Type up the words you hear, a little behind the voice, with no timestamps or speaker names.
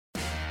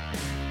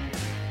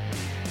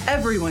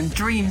Everyone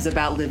dreams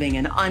about living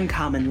an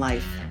uncommon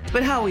life,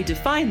 but how we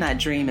define that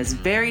dream is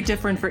very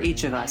different for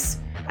each of us.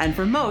 And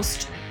for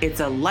most, it's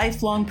a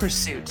lifelong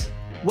pursuit.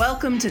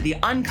 Welcome to the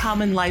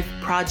Uncommon Life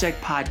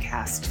Project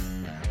podcast.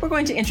 We're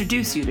going to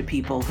introduce you to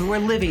people who are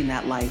living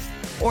that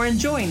life or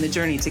enjoying the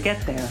journey to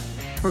get there.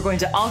 We're going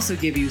to also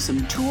give you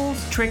some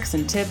tools, tricks,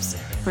 and tips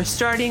for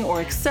starting or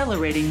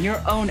accelerating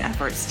your own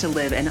efforts to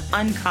live an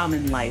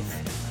uncommon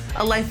life,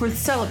 a life worth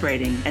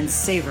celebrating and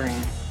savoring.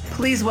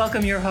 Please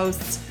welcome your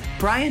hosts,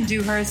 Brian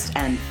Dewhurst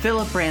and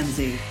Philip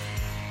Ramsey.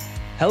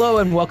 Hello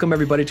and welcome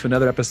everybody to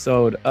another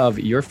episode of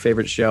your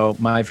favorite show,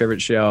 my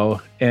favorite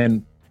show,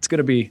 and it's going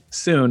to be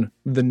soon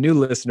the new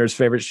listeners'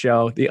 favorite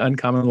show, the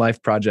Uncommon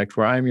Life Project,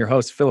 where I'm your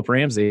host, Philip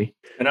Ramsey.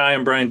 And I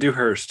am Brian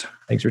Dewhurst.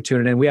 Thanks for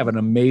tuning in. We have an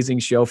amazing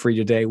show for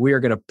you today. We are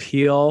going to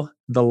peel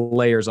the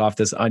layers off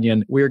this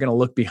onion. We are going to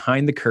look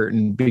behind the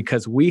curtain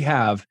because we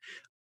have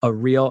a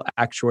real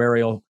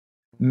actuarial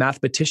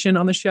mathematician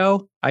on the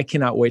show. I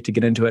cannot wait to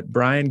get into it.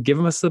 Brian, give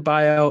us the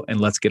bio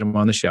and let's get him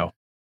on the show.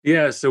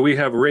 Yeah, so we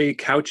have Ray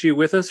Caucci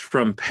with us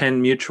from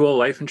Penn Mutual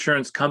Life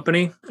Insurance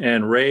Company.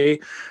 And Ray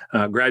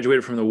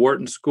graduated from the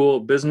Wharton School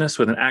of Business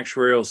with an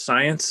Actuarial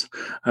Science.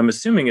 I'm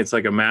assuming it's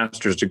like a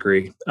master's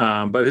degree,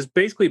 but has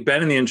basically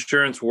been in the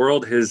insurance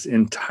world his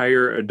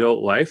entire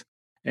adult life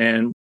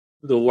and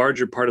the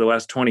larger part of the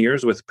last 20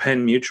 years with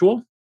Penn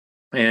Mutual.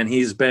 And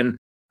he's been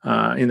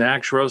in the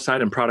actuarial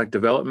side and product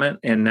development,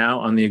 and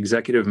now on the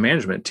executive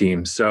management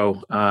team.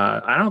 So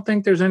I don't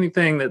think there's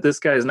anything that this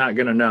guy is not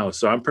going to know.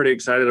 So I'm pretty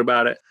excited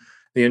about it.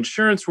 The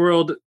insurance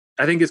world,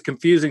 I think, is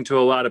confusing to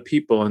a lot of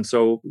people. And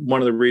so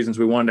one of the reasons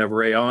we wanted to have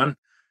Ray on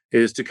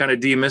is to kind of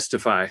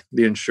demystify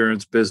the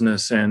insurance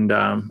business and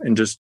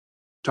just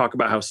talk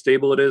about how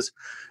stable it is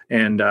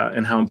and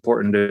how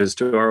important it is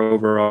to our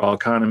overall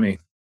economy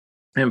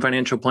and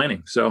financial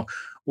planning. So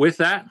with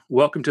that,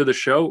 welcome to the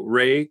show,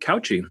 Ray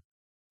Caucci.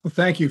 Well,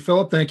 thank you,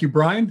 Philip. Thank you,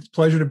 Brian. It's a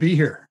pleasure to be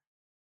here.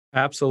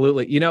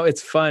 Absolutely. You know,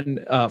 it's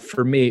fun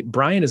for me.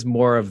 Brian is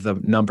more of the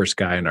numbers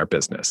guy in our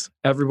business.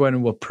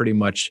 Everyone will pretty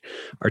much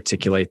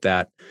articulate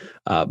that.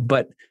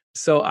 But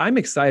so I'm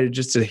excited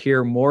just to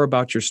hear more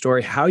about your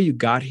story, how you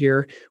got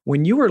here.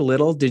 When you were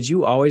little, did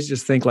you always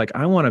just think like,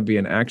 I want to be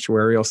an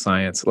actuarial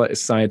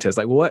scientist?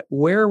 Like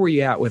where were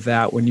you at with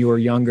that when you were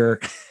younger?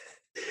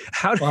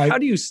 How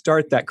do you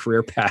start that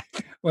career path?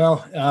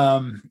 Well,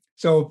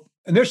 so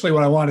initially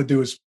what I wanted to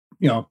do is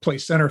play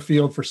center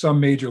field for some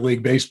major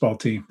league baseball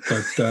team.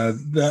 But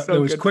that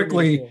so was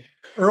quickly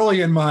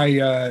early in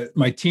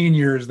my teen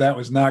years, that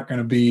was not going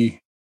to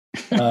be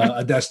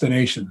a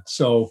destination.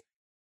 So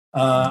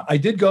I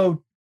did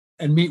go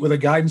and meet with a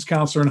guidance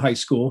counselor in high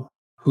school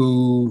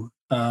who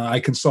I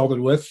consulted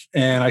with.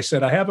 And I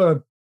said, I have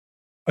a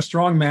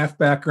strong math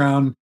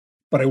background,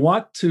 but I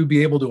want to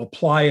be able to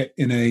apply it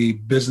in a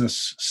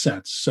business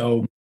sense.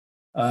 So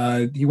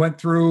he went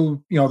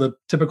through, the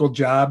typical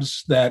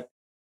jobs that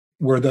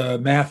where the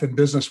math and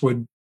business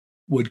would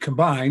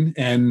combine.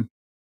 And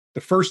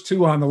the first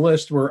two on the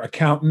list were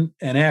accountant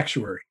and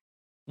actuary.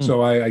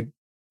 So I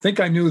think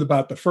I knew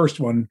about the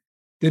first one,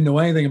 didn't know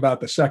anything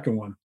about the second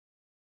one.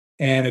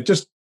 And it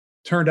just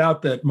turned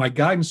out that my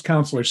guidance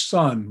counselor's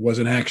son was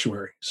an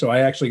actuary. So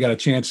I actually got a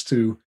chance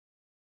to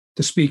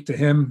speak to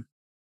him.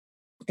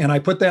 And I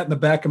put that in the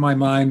back of my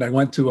mind. I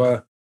went to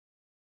a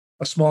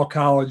small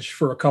college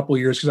for a couple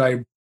of years because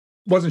I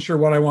wasn't sure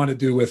what I wanted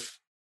to do with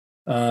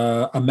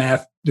a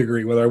math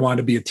degree, whether I wanted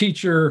to be a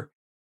teacher.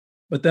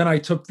 But then I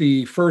took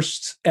the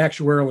first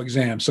actuarial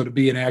exam. So to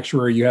be an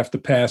actuary, you have to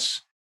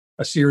pass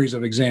a series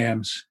of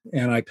exams.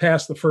 And I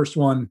passed the first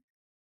one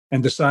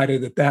and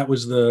decided that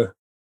was the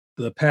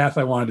path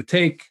I wanted to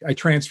take. I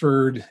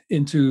transferred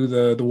into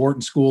the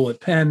Wharton School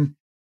at Penn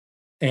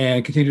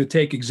and continued to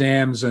take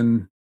exams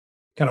and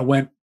kind of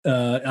went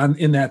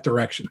in that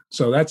direction.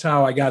 So that's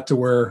how I got to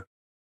where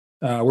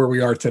we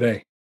are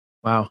today.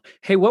 Wow.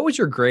 Hey, what was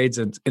your grades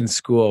in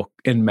school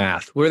in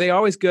math? Were they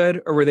always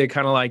good, or were they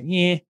kind of like,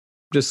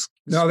 just?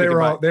 No, they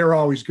were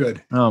always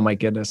good. Oh my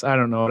goodness. I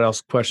don't know what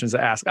else questions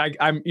to ask.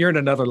 You're at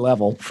another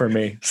level for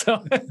me.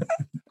 So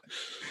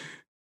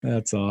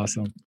that's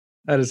awesome.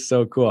 That is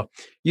so cool.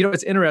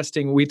 It's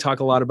interesting. We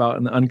talk a lot about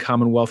in the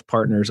Uncommon Wealth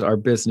Partners, our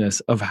business,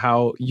 of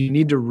how you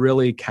need to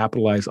really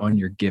capitalize on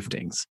your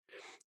giftings.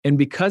 And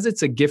because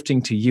it's a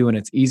gifting to you and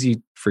it's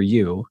easy for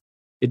you,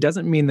 it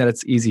doesn't mean that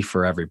it's easy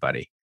for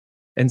everybody.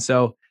 And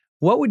so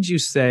what would you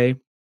say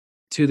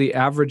to the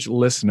average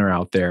listener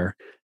out there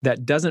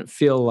that doesn't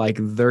feel like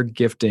their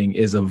gifting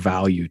is of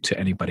value to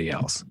anybody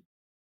else?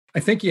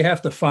 I think you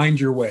have to find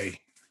your way.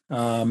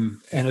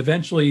 And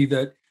eventually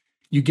that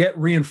you get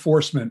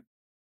reinforcement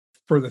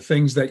for the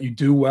things that you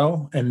do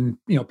well. And,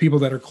 people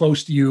that are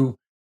close to you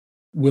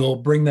will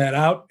bring that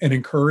out and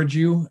encourage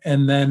you.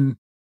 And then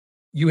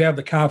you have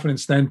the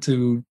confidence then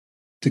to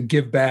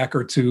give back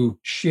or to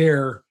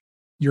share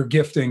your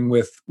gifting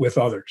with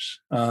others.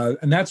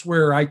 And that's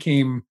where I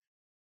came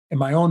in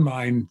my own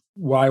mind,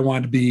 why I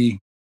wanted to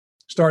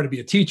started to be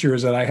a teacher,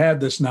 is that I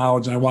had this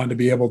knowledge and I wanted to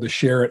be able to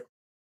share it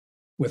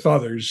with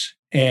others.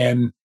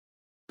 And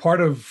part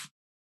of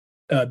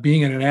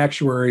being an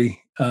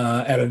actuary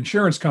at an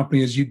insurance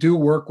company is you do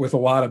work with a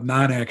lot of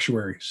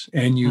non-actuaries,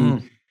 and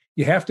you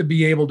have to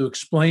be able to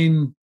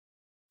explain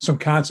some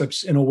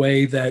concepts in a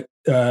way that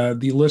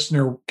the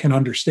listener can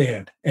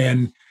understand.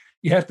 And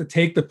you have to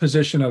take the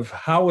position of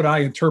how would I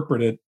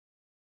interpret it,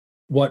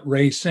 what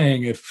Ray's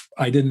saying, if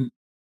I didn't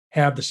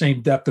have the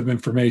same depth of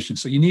information.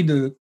 So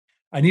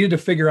I needed to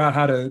figure out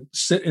how to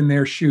sit in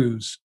their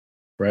shoes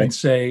and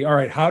say, all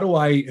right, how do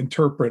I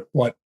interpret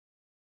what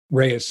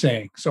Ray is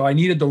saying? So I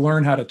needed to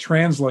learn how to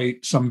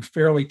translate some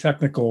fairly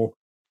technical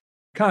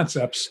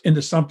concepts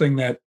into something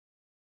that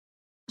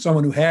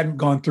someone who hadn't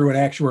gone through an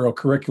actuarial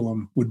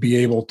curriculum would be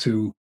able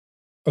to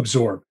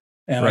absorb.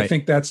 And I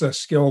think that's a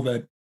skill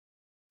that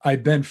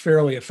I've been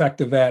fairly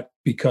effective at,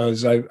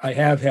 because I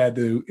have had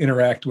to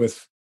interact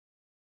with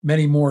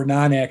many more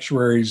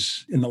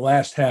non-actuaries in the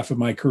last half of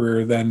my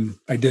career than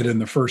I did in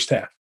the first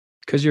half.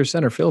 Because you're a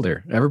center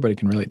fielder. Everybody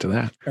can relate to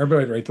that.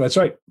 Everybody, right? That's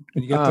right.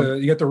 And you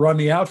get to run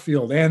the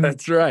outfield, and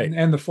that's right,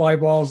 and the fly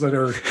balls that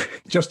are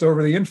just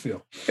over the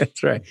infield.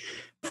 That's right.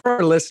 For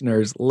our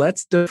listeners,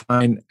 let's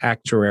define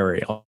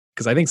actuarial,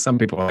 because I think some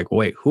people are like,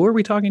 wait, who are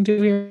we talking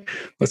to here?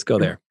 Let's go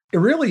there. It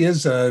really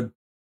is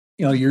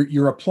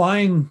you're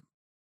applying,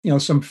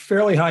 some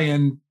fairly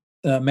high-end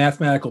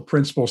mathematical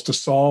principles to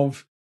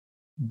solve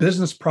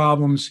business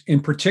problems,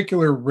 in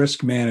particular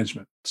risk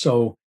management.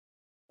 So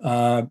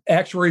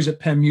actuaries at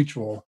Penn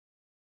Mutual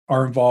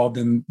are involved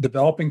in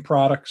developing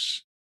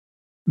products,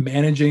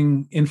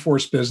 managing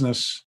in-force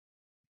business,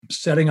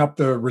 setting up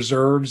the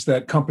reserves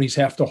that companies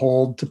have to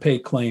hold to pay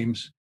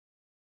claims,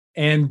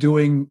 and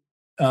doing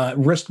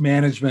risk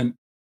management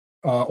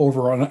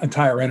over an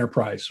entire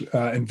enterprise,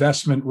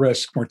 investment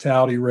risk,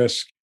 mortality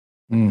risk,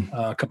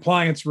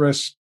 compliance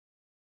risk,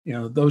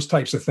 those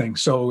types of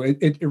things. So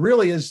it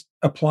really is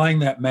applying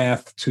that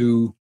math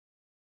to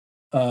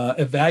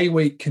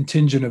evaluate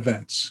contingent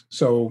events.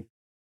 So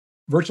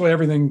virtually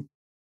everything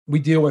we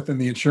deal with in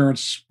the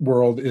insurance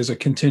world is a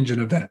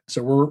contingent event.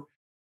 So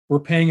we're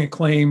paying a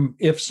claim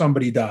if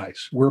somebody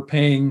dies. We're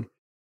paying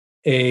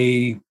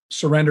a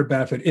surrender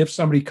benefit if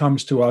somebody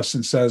comes to us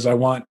and says, I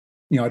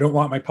don't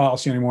want my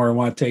policy anymore. I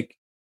want to take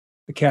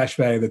the cash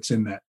value that's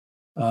in that.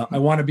 I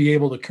want to be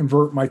able to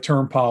convert my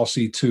term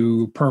policy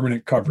to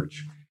permanent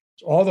coverage.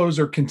 So all those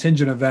are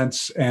contingent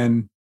events.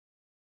 And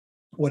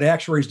what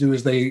actuaries do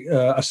is they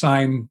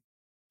assign,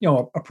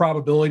 a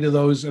probability to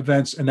those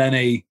events, and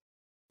then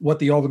what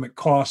the ultimate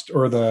cost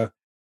or the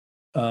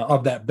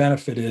of that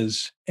benefit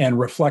is, and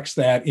reflects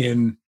that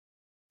in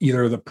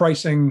either the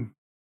pricing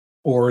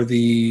or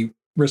the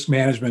risk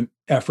management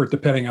effort,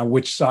 depending on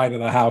which side of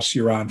the house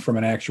you're on from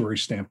an actuary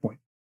standpoint.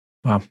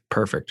 Wow,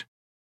 perfect.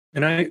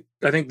 And I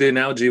think the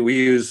analogy we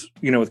use,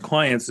 with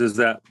clients is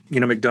that,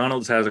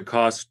 McDonald's has a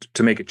cost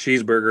to make a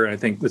cheeseburger. I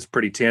think that's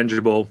pretty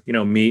tangible,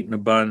 meat and a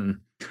bun,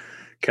 and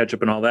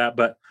ketchup and all that.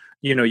 But,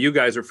 you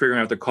guys are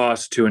figuring out the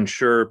cost to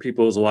insure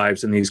people's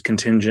lives in these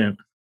contingent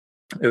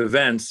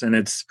events. And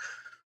it's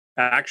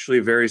actually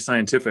very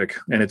scientific.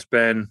 And it's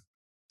been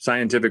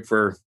scientific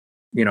for,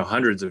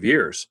 hundreds of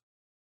years.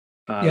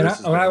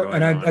 That's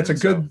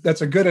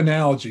a good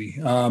analogy.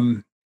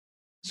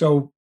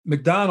 So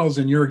McDonald's,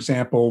 in your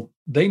example,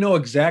 they know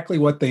exactly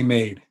what they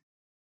made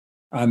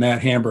on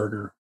that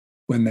hamburger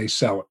when they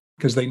sell it,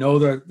 because they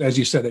know as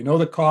you said, they know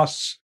the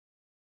costs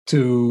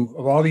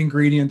of all the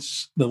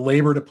ingredients, the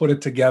labor to put it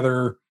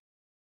together,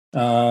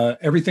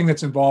 everything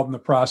that's involved in the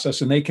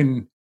process, and they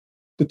can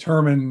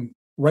determine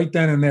right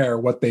then and there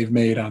what they've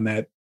made on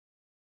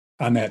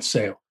that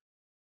sale.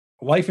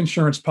 A life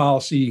insurance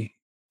policy,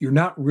 you're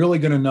not really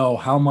going to know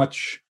how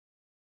much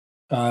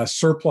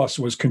surplus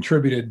was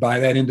contributed by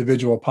that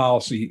individual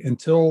policy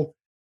until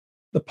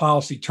the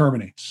policy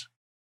terminates.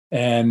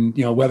 And,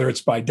 whether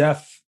it's by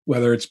death,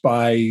 whether it's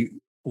by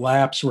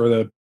lapse or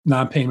the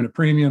non-payment of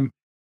premium,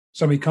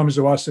 somebody comes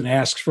to us and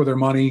asks for their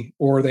money,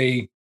 or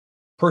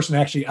person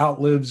actually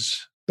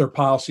outlives their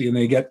policy and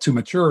they get to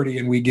maturity,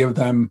 and we give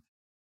them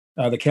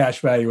the cash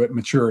value at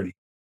maturity.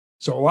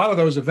 So a lot of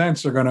those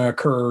events are going to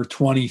occur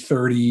 20,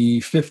 30,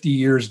 50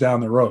 years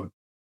down the road.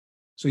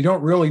 So you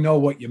don't really know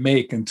what you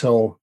make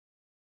until,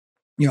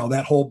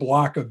 that whole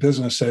block of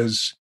business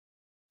has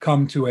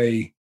come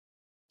to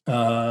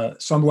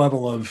some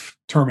level of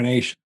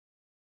termination.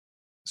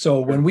 So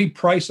when we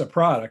price a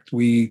product,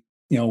 we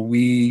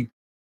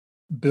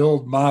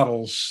build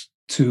models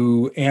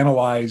to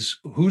analyze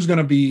who's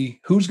going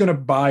to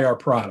buy our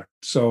product.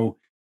 So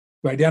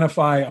we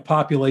identify a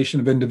population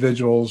of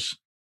individuals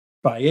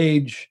by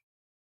age,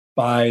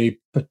 by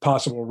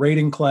possible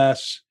rating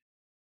class.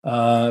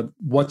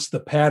 What's the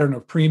pattern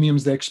of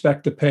premiums they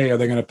expect to pay? Are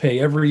they going to pay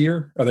every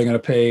year? Are they going to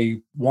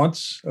pay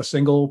once, a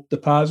single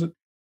deposit?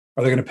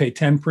 Are they going to pay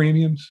 10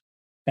 premiums?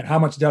 And how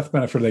much death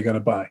benefit are they going to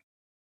buy?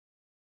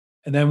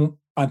 And then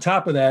on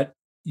top of that,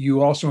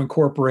 you also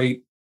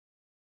incorporate,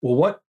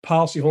 what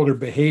policyholder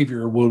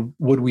behavior would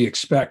we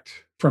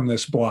expect from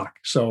this block?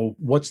 So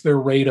what's their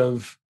rate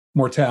of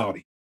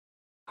mortality?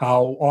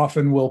 How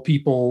often will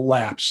people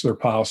lapse their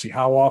policy?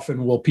 How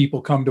often will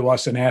people come to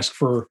us and ask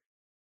for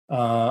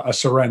a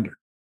surrender?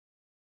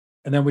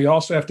 And then we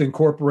also have to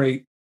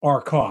incorporate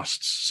our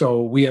costs.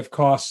 So we have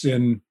costs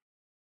in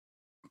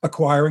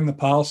acquiring the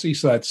policy,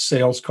 so that's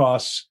sales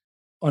costs,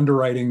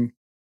 underwriting,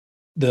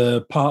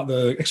 the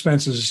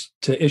expenses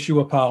to issue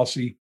a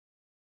policy,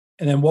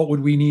 and then what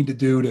would we need to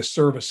do to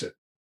service it?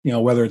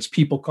 Whether it's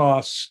people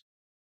costs,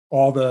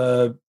 all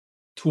the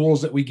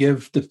tools that we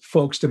give to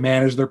folks to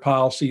manage their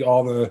policy,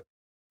 all the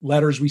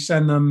letters we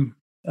send them,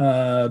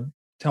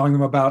 telling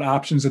them about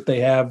options that they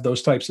have,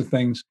 those types of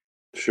things.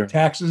 Sure.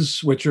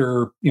 Taxes, which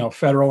are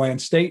federal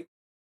and state,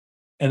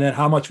 and then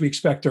how much we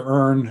expect to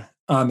earn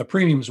on the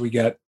premiums we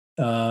get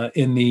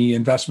in the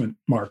investment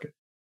market.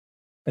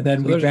 And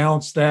then we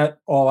balance that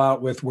all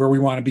out with where we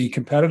want to be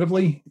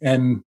competitively.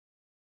 And,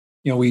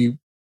 we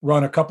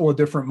run a couple of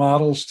different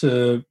models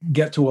to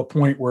get to a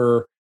point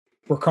where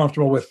we're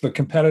comfortable with the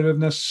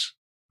competitiveness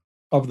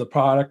of the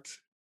product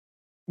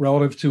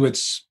relative to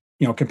its,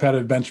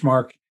 competitive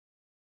benchmark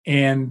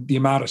and the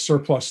amount of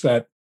surplus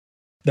that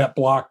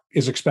block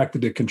is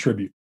expected to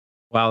contribute.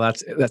 Wow,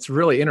 that's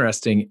really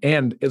interesting.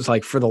 And it's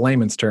like, for the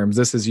layman's terms,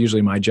 this is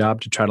usually my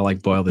job to try to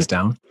boil this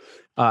down.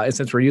 And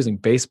since we're using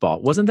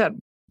baseball, wasn't that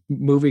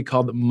movie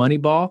called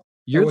Moneyball?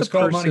 It was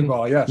called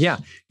Moneyball, yes. Yeah.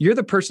 You're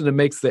the person that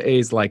makes the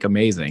A's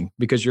amazing,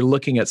 because you're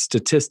looking at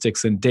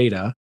statistics and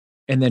data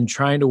and then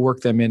trying to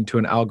work them into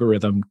an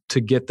algorithm to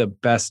get the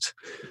best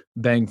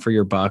bang for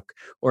your buck,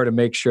 or to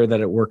make sure that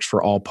it works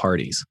for all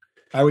parties.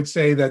 I would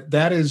say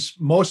that is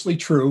mostly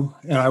true.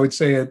 And I would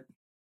say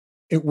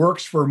it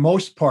works for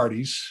most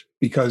parties,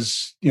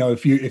 because,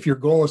 if your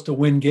goal is to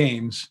win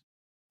games,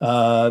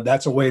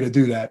 that's a way to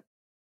do that.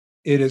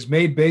 It has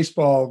made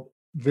baseball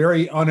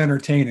very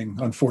unentertaining,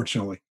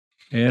 unfortunately.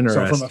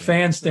 So from a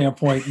fan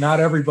standpoint,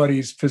 not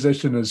everybody's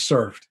position is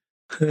served.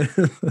 Sure.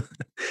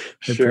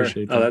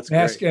 Appreciate that. Oh,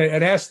 that's great.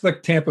 And ask the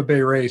Tampa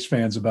Bay Rays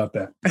fans about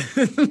that.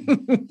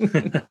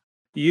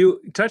 You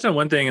touched on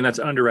one thing, and that's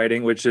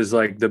underwriting, which is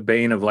like the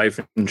bane of life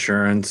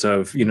insurance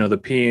of, the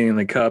peeing in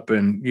the cup,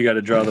 and you got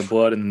to draw the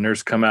blood and the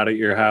nurse come out at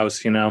your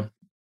house.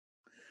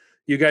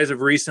 You guys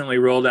have recently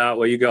rolled out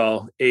what you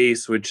call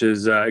ACE, which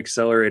is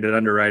accelerated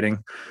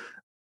underwriting.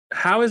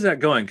 How is that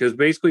going? Because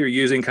basically you're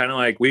using kind of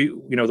like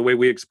the way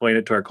we explain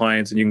it to our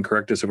clients, and you can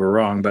correct us if we're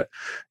wrong, but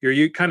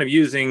you're kind of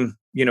using,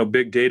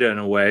 big data in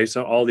a way.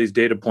 So all these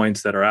data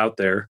points that are out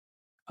there,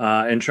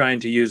 and trying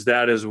to use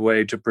that as a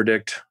way to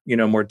predict,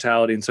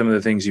 mortality and some of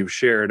the things you've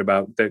shared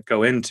about that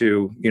go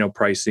into,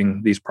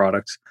 pricing these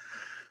products,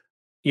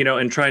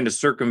 and trying to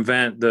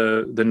circumvent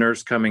the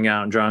nurse coming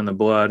out and drawing the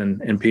blood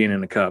and peeing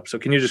in a cup. So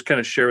can you just kind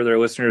of share with our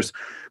listeners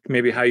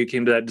maybe how you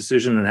came to that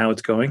decision and how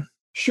it's going?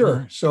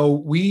 Sure.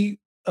 So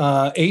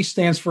ACE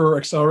stands for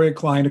Accelerated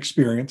Client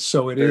Experience.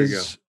 So it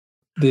is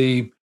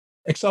the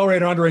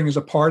accelerated underwriting is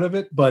a part of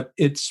it, but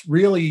it's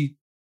really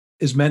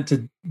is meant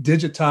to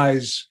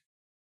digitize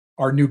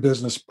our new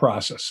business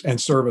process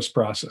and service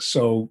process.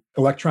 So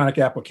electronic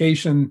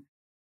application,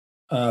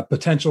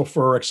 potential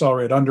for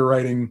accelerated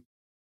underwriting,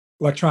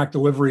 electronic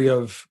delivery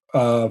of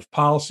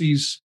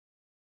policies,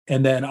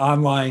 and then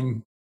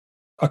online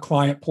a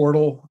client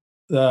portal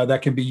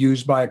that can be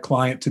used by a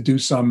client to do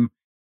some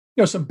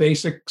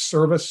basic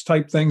service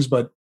type things.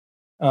 But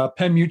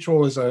Penn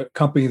Mutual is a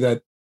company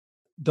that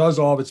does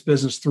all of its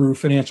business through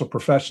financial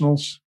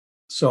professionals.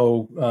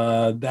 So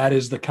that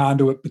is the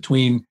conduit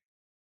between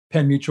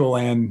Penn Mutual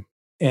and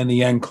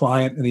the end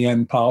client and the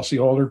end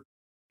policyholder.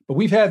 But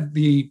we've had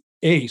the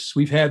ACE,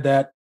 we've had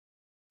that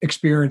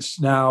experience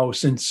now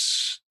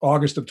since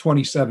August of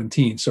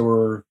 2017. So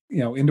we're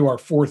into our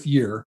fourth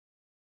year.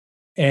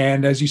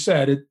 And as you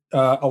said, it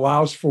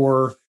allows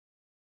for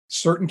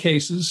certain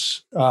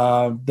cases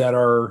that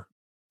are,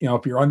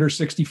 if you're under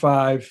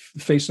 65,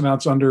 face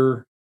amounts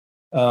under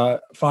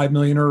 5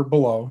 million or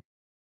below,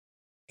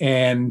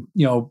 and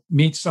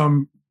meet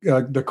some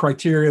the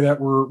criteria that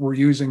we're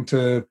using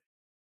to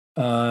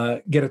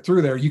get it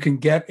through there, you can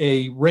get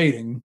a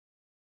rating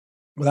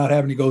without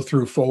having to go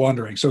through full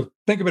underwriting. So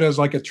think of it as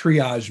like a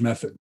triage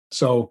method.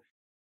 So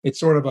it's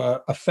sort of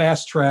a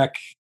fast track.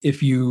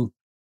 If you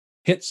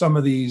hit some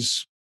of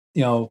these,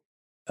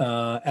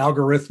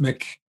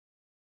 algorithmic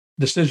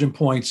decision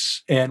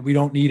points, and we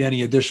don't need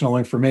any additional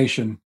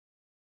information,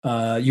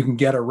 you can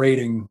get a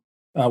rating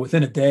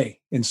within a day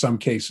in some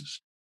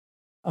cases.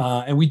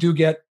 And we do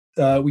get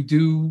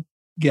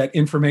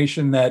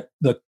information that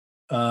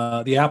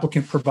the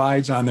applicant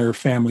provides on their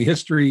family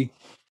history,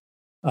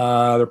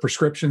 their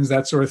prescriptions,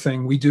 that sort of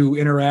thing. We do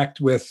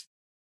interact with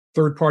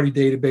third-party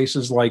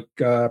databases like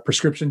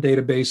prescription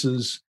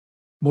databases,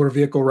 motor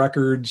vehicle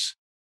records,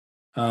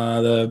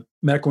 the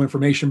Medical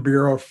Information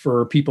Bureau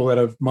for people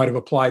that might have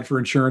applied for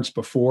insurance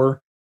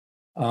before.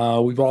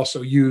 We've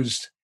also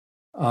used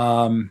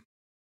some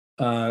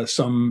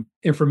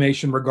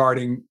information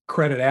regarding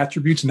credit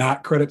attributes,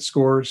 not credit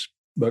scores,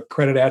 but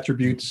credit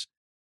attributes,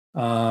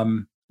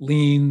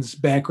 liens,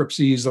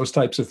 bankruptcies, those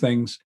types of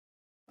things.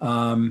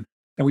 And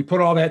we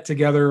put all that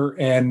together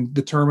and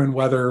determine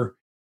whether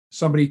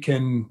somebody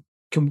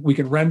we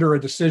can render a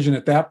decision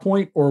at that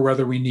point, or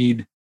whether we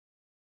need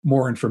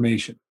more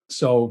information.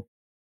 So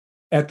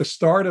at the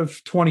start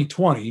of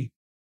 2020,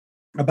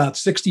 about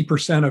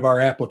 60% of our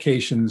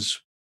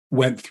applications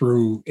went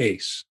through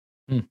ACE.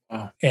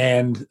 Wow.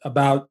 And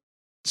about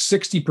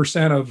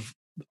 60% of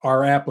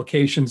our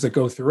applications that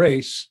go through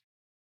ACE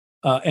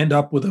end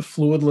up with a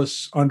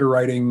fluidless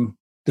underwriting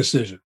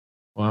decision.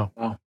 Wow.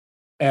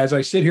 As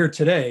I sit here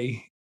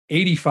today,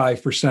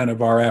 85%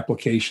 of our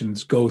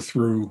applications go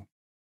through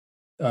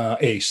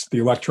ACE, the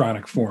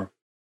electronic form.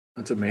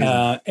 That's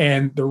amazing.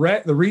 And the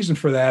reason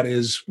for that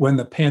is when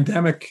the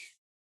pandemic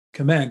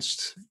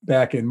commenced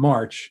back in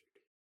March,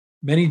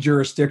 many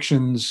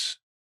jurisdictions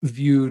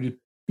viewed,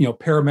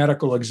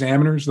 paramedical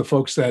examiners, the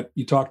folks that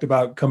you talked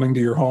about coming to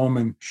your home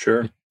and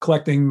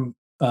collecting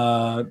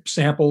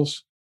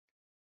samples.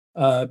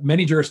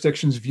 Many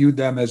jurisdictions viewed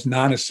them as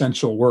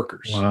non-essential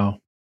workers. Wow.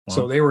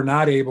 So they were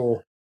not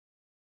able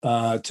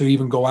to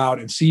even go out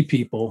and see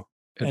people.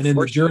 And in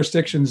the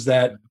jurisdictions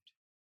that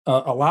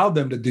allowed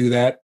them to do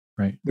that,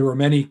 there were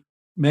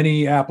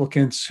many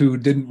applicants who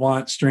didn't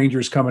want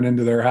strangers coming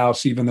into their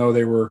house, even though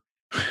they were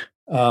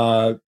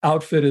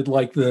outfitted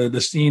like the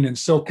scene in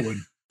Silkwood,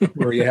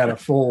 where you had a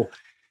full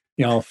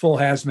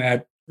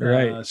hazmat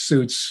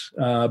suits.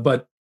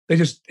 But they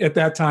just, at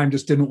that time,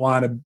 just didn't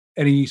want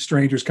any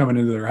strangers coming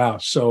into their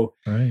house. So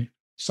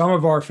some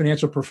of our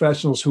financial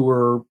professionals who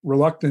were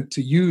reluctant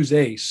to use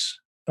ACE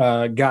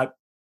got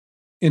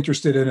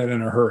interested in it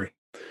in a hurry.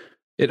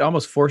 It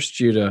almost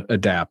forced you to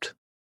adapt.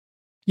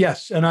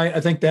 Yes. And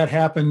I think that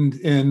happened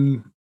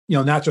in,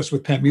 not just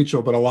with Penn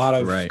Mutual, but a lot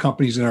of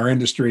companies in our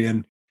industry.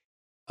 And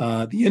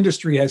the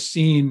industry has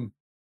seen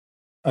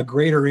a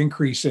greater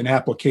increase in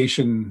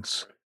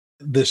applications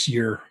this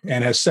year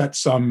and has set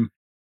some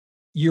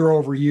year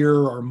over year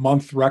or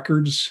month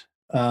records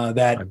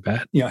that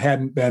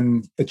hadn't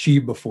been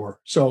achieved before.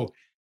 So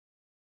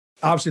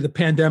obviously the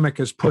pandemic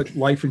has put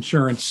life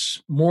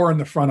insurance more in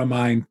the front of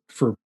mind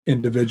for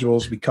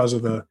individuals because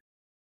of the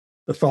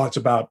thoughts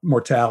about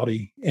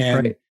mortality.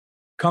 And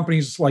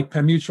companies like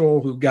Penn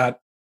Mutual, who got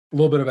a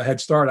little bit of a head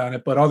start on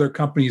it, but other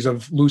companies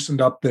have loosened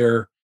up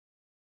their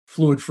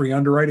fluid-free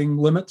underwriting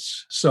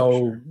limits.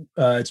 So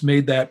it's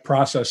made that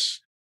process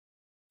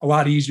a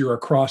lot easier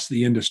across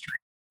the industry.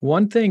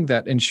 One thing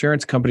that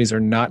insurance companies are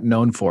not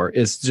known for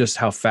is just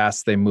how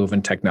fast they move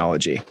in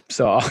technology.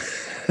 So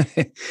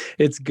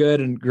it's good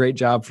and great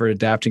job for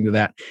adapting to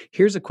that.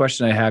 Here's a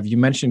question I have. You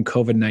mentioned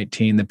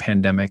COVID-19, the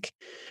pandemic.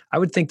 I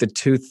would think the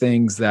two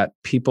things that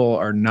people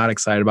are not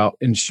excited about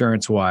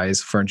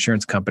insurance-wise for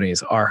insurance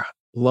companies are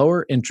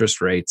lower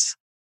interest rates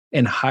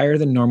and higher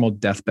than normal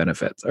death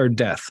benefits or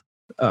death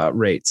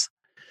rates.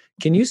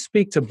 Can you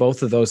speak to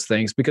both of those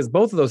things? Because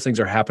both of those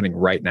things are happening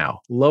right now.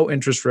 Low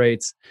interest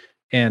rates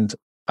and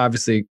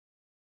obviously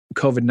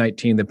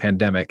COVID-19, the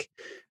pandemic.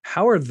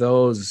 How are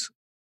those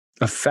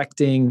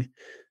affecting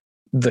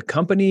the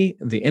company,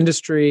 the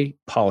industry,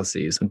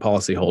 policies, and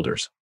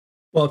policyholders?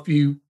 Well, if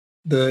you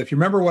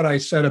remember what I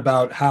said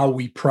about how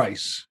we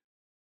price,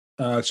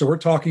 so we're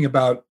talking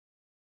about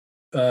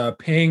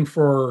paying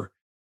for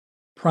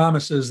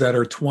promises that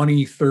are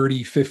 20,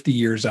 30, 50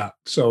 years out.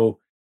 So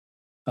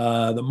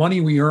the money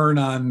we earn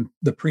on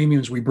the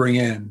premiums we bring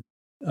in,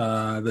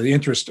 the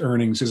interest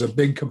earnings is a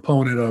big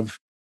component of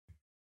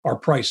our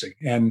pricing.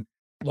 And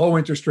low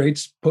interest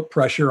rates put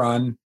pressure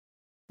on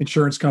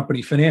insurance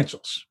company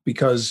financials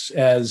because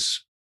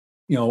as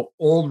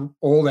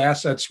old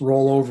assets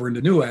roll over into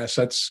new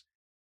assets,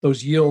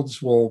 those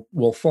yields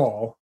will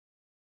fall.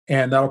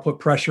 And that'll put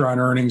pressure on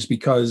earnings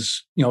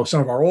because,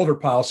 some of our older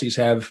policies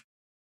have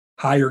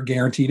higher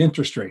guaranteed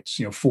interest rates,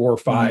 4 or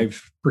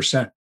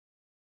 5%.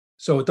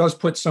 So it does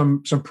put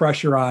some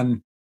pressure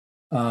on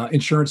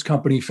insurance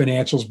company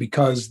financials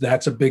because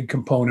that's a big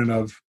component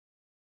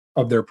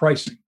of their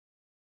pricing.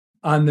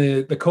 On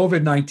the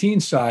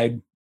COVID-19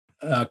 side,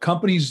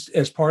 companies,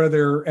 as part of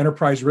their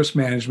enterprise risk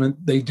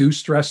management, they do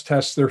stress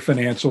test their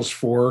financials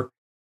for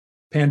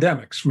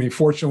pandemics. I mean,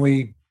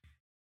 fortunately,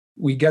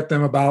 we get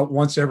them about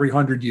once every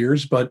 100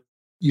 years, but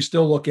you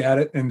still look at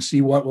it and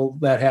see what will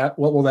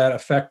that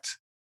affect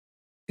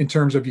in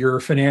terms of your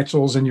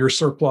financials and your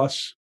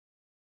surplus.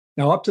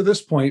 Now, up to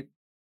this point,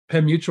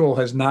 Penn Mutual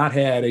has not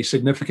had a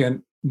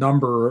significant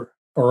number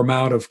or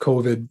amount of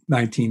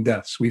COVID-19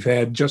 deaths. We've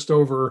had just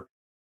over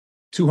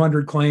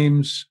 200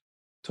 claims,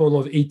 total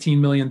of $18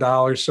 million.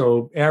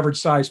 So average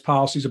size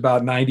policy is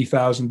about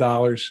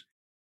 $90,000.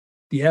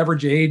 The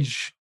average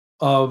age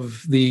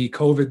of the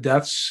COVID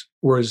deaths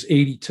was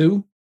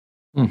 82.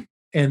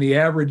 And the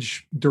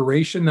average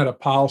duration that a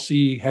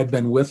policy had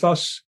been with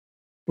us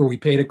where we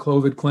paid a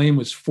COVID claim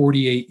was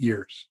 48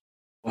 years.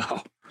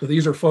 Wow. So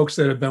these are folks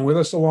that have been with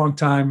us a long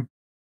time,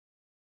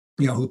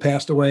 who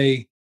passed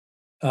away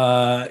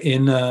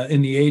in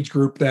the age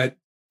group that,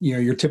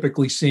 you're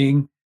typically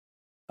seeing.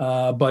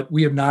 But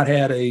we have not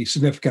had a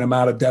significant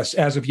amount of deaths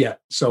as of yet.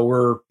 So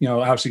we're,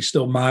 obviously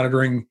still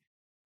monitoring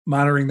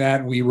that.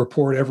 And we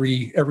report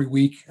every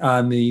week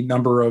on the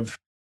number of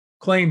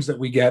claims that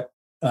we get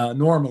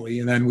normally.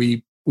 And then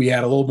we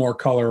add a little more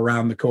color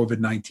around the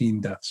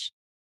COVID-19 deaths.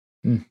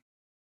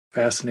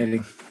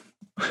 Fascinating.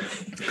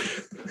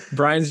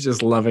 Brian's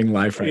just loving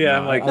life right now. Yeah,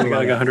 I'm like, I got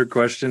like 100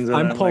 questions. And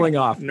I'm pulling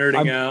off.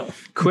 Nerding out.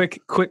 Quick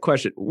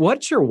question.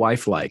 What's your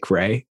wife like,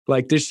 Ray?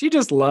 Like, does she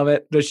just love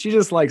it? Does she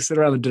just like sit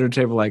around the dinner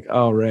table like,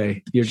 oh,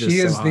 Ray, you're just she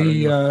so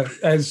is hot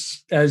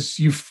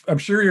as I'm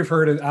sure you've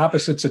heard it,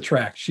 opposites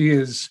attract. She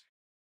is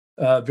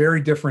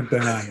very different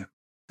than I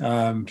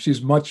am.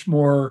 She's much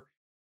more,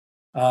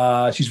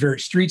 she's very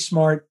street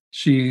smart.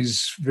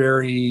 She's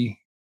very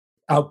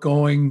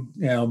outgoing,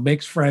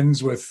 makes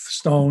friends with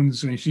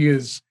stones. I mean, she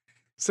is.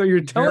 So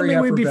you're telling me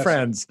we'd be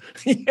friends.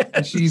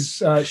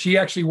 Yes. She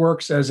actually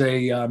works as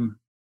she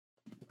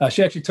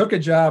actually took a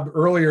job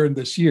earlier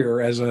this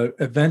year as an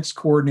events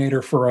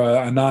coordinator for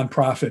a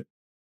nonprofit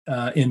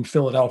in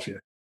Philadelphia.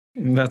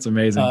 That's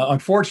amazing.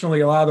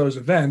 Unfortunately, a lot of those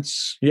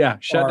events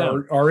shut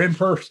down. Are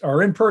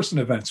in-person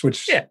events,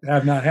 which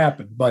have not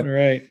happened. But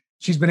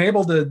she's been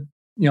able to,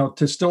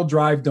 to still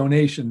drive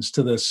donations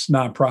to this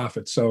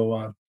nonprofit.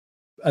 So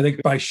I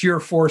think by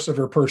sheer force of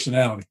her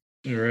personality.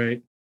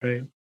 Right.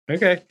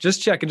 Okay.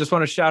 Just checking. Just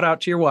want to shout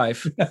out to your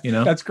wife.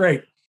 That's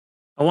great.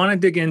 I want to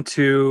dig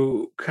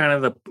into kind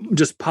of the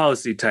just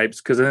policy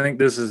types, because I think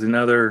this is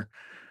another,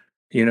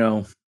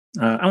 I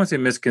won't say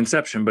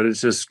misconception, but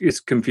it's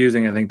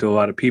confusing, I think, to a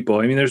lot of people.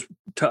 I mean,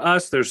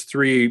 there's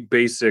three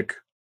basic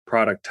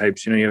product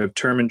types. You have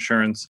term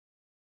insurance,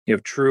 you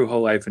have true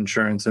whole life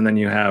insurance, and then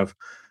you have,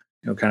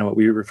 kind of what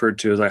we referred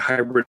to as a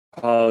hybrid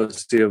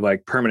policy of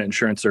like permanent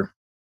insurance or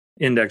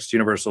indexed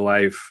universal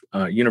life,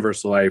 or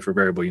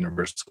variable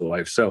universal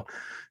life. So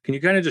can you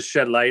kind of just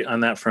shed light on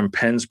that from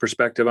Penn's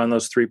perspective on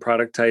those three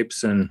product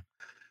types? And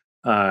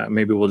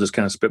maybe we'll just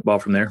kind of spitball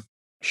from there.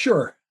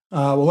 Sure.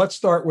 Well, let's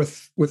start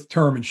with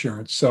term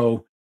insurance.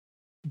 So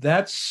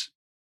that's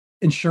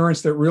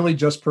insurance that really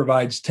just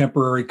provides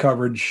temporary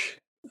coverage,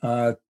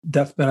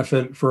 death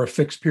benefit for a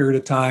fixed period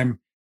of time.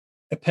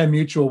 At Penn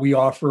Mutual, we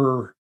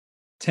offer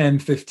 10,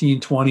 15,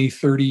 20,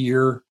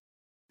 30-year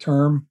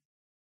term.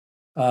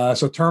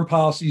 So term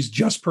policies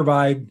just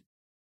provide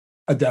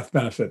a death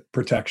benefit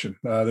protection.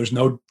 There's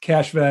no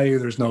cash value,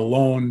 there's no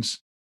loans.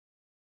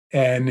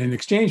 And in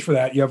exchange for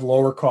that, you have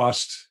lower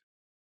cost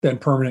than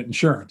permanent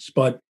insurance.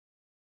 But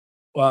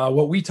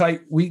what we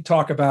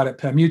talk about at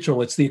Penn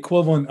Mutual, it's the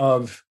equivalent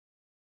of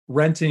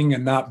renting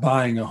and not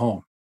buying a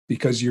home,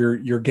 because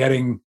you're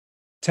getting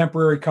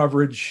temporary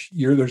coverage.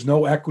 There's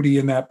no equity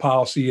in that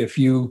policy. If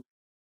you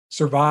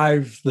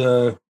survive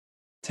the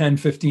 10,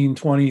 15,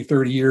 20,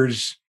 30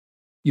 years,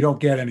 you don't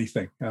get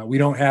anything. We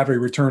don't have a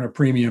return of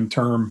premium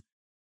term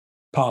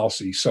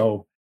policy.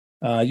 So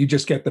you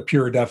just get the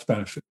pure death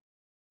benefit.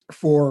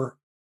 For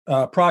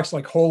products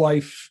like whole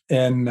life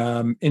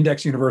and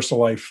index universal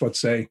life, let's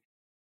say,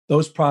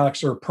 those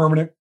products are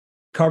permanent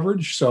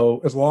coverage. So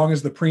as long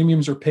as the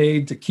premiums are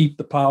paid to keep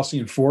the policy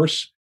in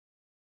force,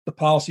 the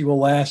policy will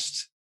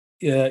last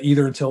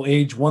either until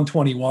age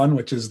 121,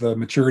 which is the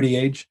maturity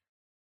age,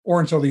 or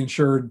until the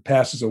insured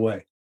passes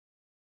away.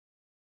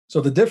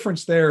 So the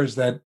difference there is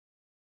that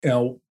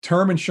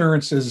term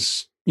insurance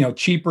is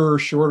cheaper,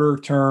 shorter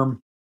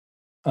term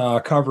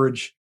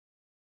coverage.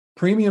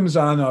 Premiums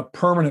on a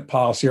permanent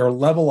policy are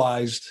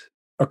levelized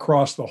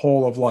across the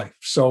whole of life.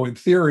 So in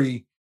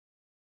theory,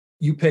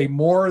 you pay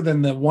more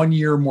than the 1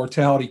 year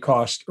mortality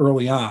cost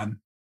early on,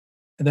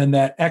 and then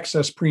that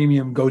excess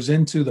premium goes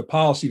into the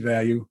policy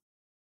value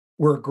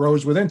where it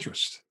grows with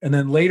interest. And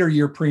then later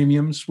year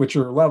premiums, which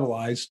are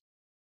levelized,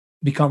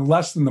 become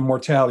less than the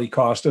mortality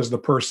cost as the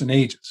person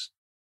ages.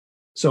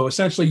 So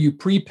essentially you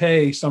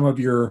prepay some of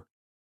your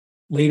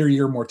later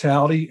year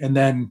mortality, and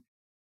then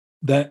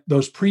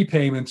those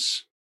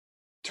prepayments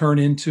turn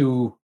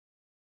into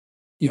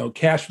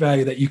cash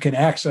value that you can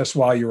access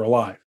while you're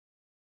alive.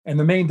 And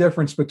the main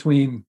difference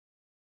between,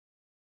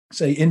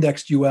 say,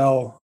 indexed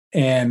UL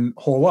and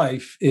whole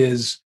life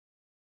is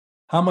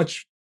how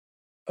much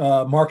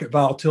market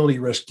volatility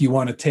risk do you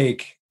want to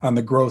take on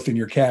the growth in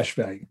your cash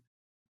value.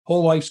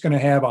 Whole life's going to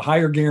have a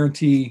higher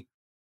guarantee,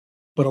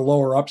 but a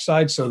lower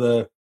upside. So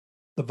the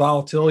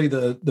volatility,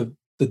 the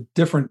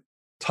different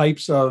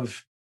types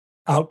of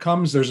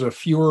outcomes, there's a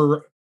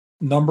fewer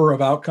number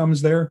of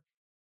outcomes there.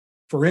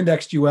 For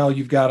indexed UL,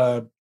 you've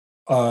got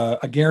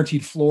a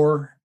guaranteed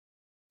floor,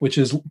 which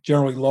is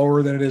generally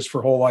lower than it is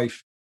for whole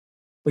life,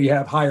 but you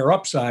have higher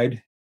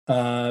upside,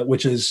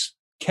 which is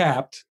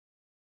capped.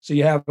 So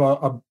you have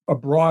a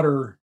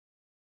broader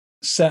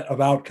set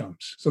of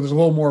outcomes. So there's a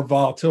little more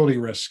volatility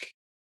risk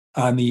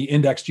on the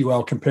indexed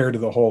UL compared to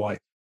the whole life.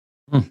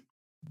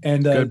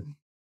 And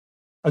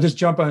I'll just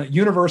jump on it.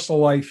 Universal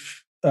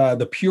life,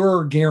 the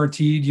pure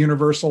guaranteed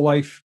universal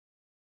life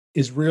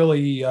is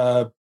really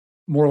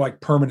more like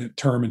permanent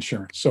term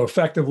insurance. So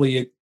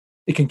effectively,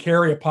 it can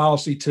carry a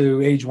policy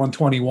to age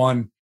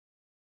 121,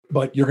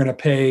 but you're going to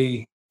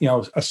pay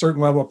a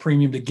certain level of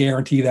premium to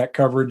guarantee that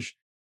coverage.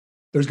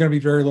 There's going to be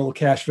very little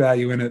cash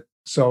value in it.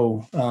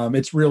 So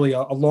it's really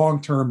a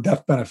long-term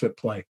death benefit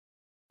play.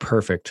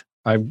 Perfect.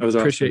 I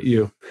appreciate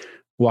you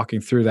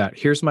walking through that.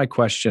 Here's my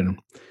question.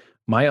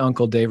 My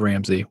uncle, Dave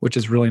Ramsey, which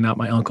is really not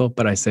my uncle,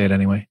 but I say it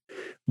anyway.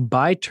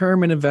 Buy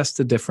term and invest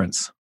the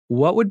difference.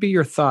 What would be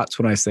your thoughts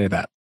when I say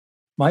that?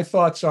 My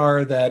thoughts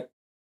are that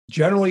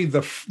generally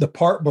the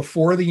part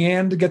before the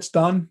and gets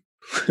done,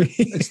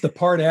 it's the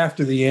part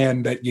after the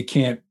and that you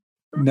can't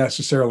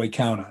necessarily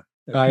count on.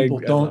 People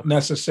don't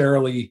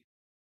necessarily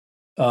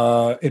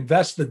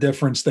invest the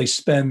difference; they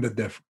spend the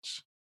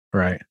difference.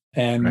 Right.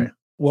 And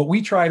what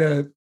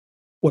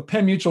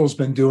Penn Mutual has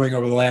been doing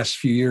over the last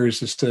few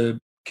years is to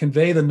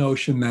convey the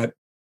notion that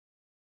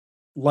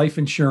life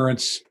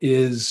insurance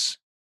is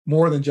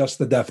more than just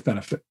the death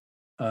benefit,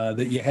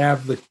 that you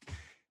have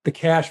the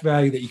cash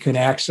value that you can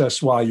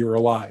access while you're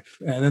alive.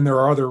 And then there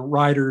are other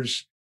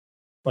riders,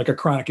 like a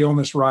chronic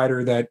illness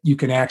rider, that you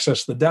can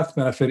access the death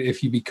benefit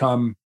if you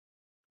become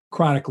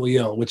chronically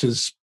ill, which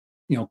is,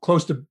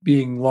 close to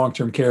being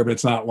long-term care, but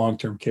it's not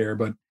long-term care.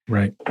 But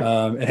right,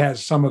 it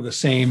has some of the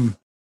same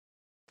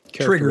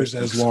triggers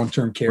as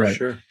long-term care. Right.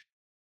 Sure.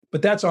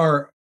 But that's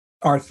our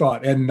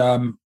thought. And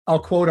I'll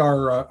quote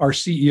our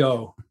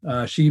CEO.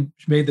 She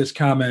made this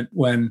comment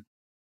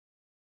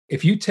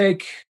if you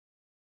take,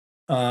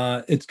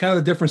 it's kind of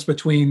the difference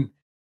between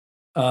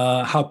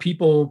how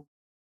people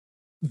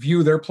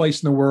view their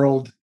place in the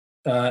world.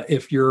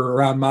 If you're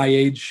around my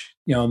age,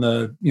 in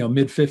the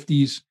mid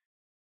 50s,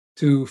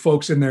 to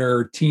folks in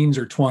their teens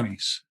or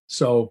 20s.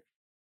 So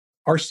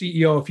our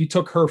CEO, if you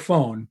took her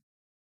phone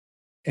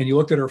and you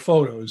looked at her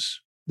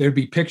photos, there'd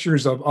be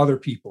pictures of other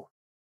people.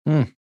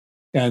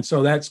 And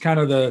so that's kind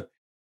of the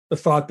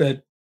thought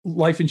that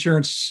life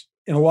insurance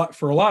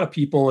for a lot of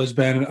people has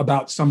been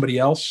about somebody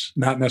else,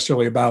 not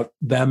necessarily about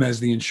them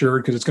as the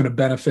insured, because it's going to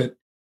benefit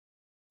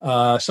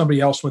somebody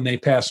else when they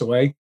pass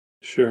away.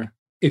 Sure.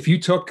 If you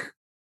took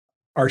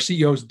our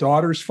CEO's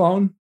daughter's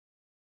phone,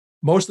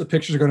 most of the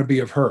pictures are going to be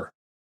of her.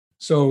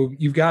 So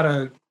you've got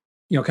kind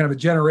of a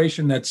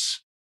generation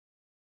that's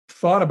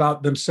thought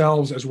about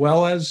themselves as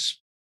well as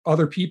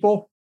other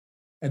people.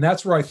 And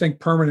that's where I think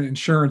permanent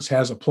insurance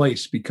has a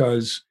place,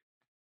 because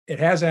it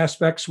has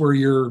aspects where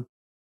you're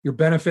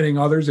benefiting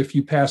others if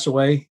you pass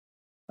away.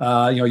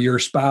 Your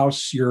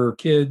spouse, your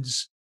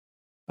kids,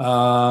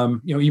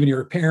 even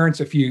your parents,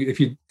 if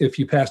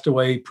you passed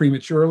away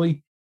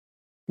prematurely,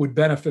 would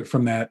benefit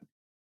from that.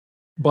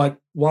 But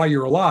while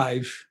you're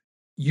alive,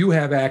 you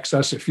have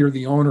access, if you're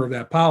the owner of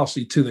that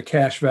policy, to the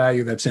cash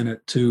value that's in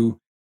it to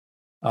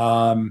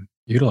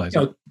utilize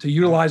it. To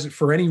utilize it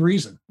for any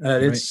reason.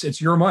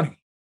 It's your money.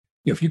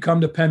 If you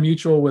come to Penn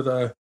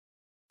Mutual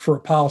for a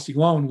policy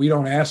loan, we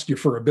don't ask you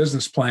for a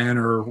business plan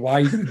or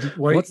why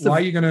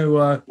are you going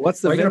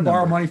to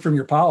borrow money from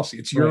your policy.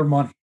 It's your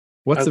money.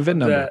 What's the VIN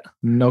number?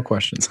 No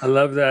questions. I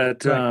love that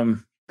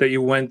that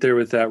you went there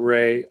with that,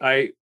 Ray.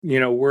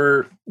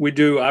 We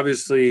do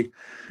obviously,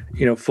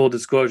 full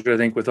disclosure, I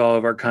think with all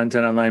of our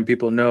content online,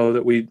 people know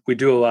that we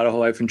do a lot of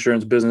whole life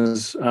insurance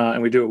business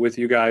and we do it with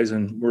you guys,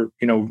 and we're,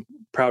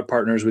 proud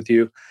partners with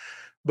you.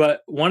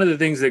 But one of the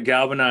things that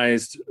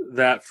galvanized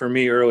that for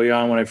me early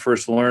on when I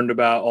first learned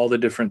about all the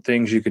different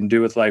things you can do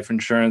with life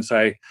insurance,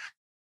 I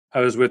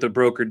was with a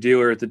broker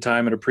dealer at the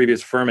time at a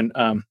previous firm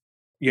and,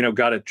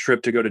 got a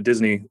trip to go to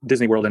Disney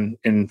World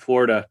in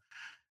Florida.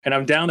 And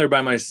I'm down there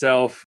by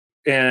myself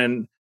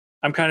and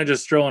I'm kind of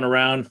just strolling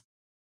around.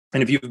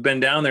 And if you've been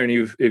down there and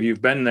if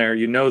you've been there,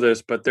 you know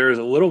this, but there's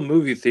a little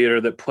movie theater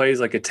that plays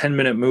like a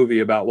 10-minute movie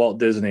about Walt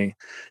Disney.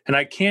 And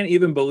I can't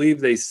even believe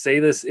they say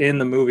this in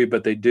the movie,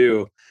 but they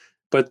do.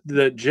 But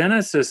the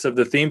genesis of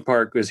the theme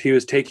park was he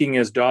was taking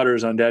his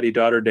daughters on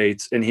daddy-daughter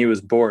dates and he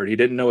was bored. He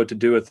didn't know what to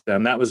do with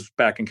them. That was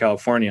back in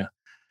California.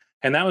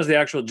 And that was the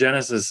actual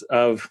genesis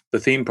of the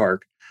theme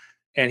park.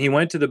 And he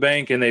went to the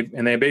bank and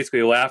they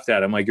basically laughed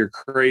at him like, you're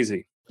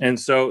crazy. And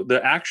so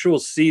the actual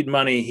seed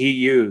money he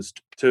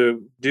used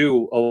to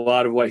do a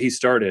lot of what he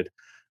started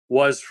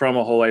was from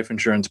a whole life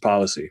insurance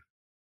policy.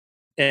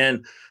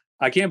 And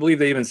I can't believe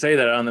they even say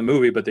that on the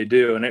movie, but they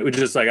do. And it was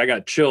just like, I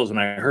got chills when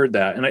I heard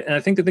that. And I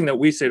think the thing that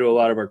we say to a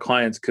lot of our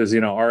clients, because,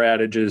 our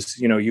adage is,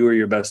 you are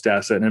your best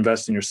asset and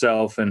invest in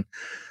yourself. And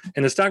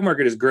the stock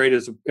market is great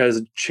as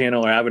a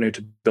channel or avenue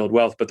to build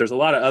wealth, but there's a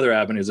lot of other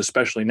avenues,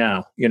 especially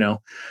now,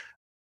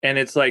 and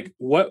it's like,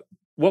 what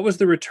was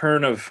the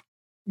return of,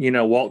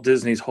 Walt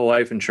Disney's whole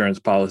life insurance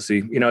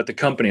policy, at the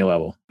company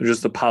level,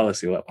 just the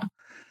policy level.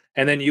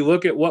 And then you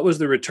look at what was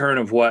the return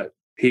of what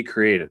he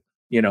created,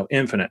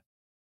 infinite.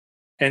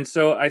 And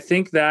so I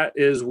think that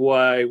is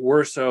why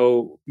we're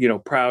so,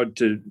 proud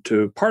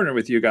to partner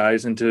with you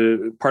guys and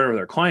to partner with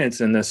our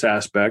clients in this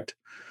aspect,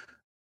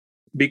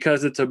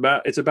 because it's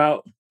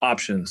about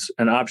options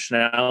and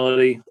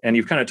optionality. And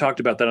you've kind of talked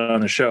about that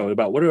on the show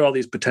about what are all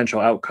these potential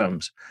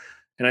outcomes.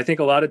 And I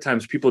think a lot of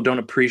times people don't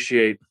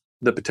appreciate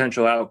the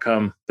potential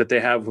outcome that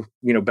they have,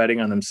 betting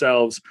on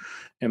themselves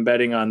and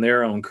betting on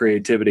their own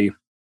creativity,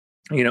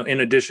 in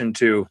addition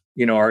to,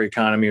 our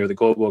economy or the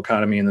global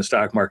economy and the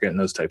stock market and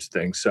those types of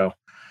things. So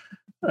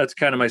that's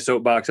kind of my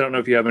soapbox. I don't know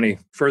if you have any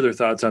further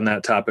thoughts on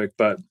that topic,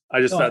 but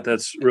I just thought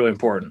that's really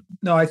important.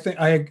 No, I think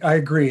I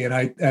agree.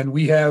 And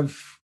we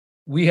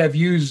have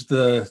used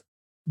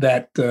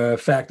that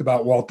fact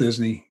about Walt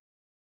Disney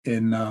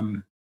in,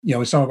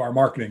 in some of our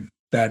marketing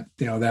that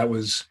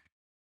was,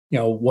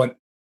 what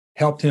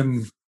helped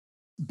him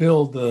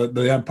build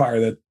the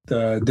empire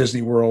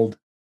Disney World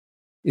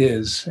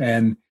is.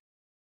 And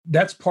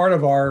that's part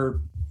of our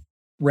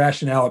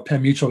rationale at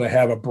Penn Mutual to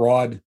have a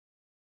broad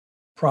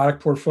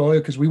product portfolio,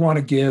 because we want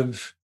to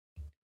give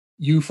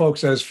you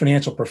folks as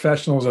financial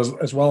professionals,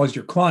 as well as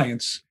your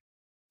clients,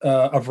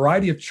 a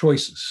variety of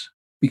choices,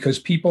 because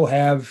people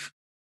have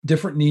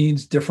different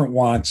needs, different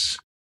wants,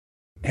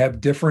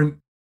 have different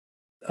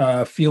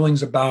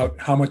feelings about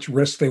how much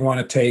risk they want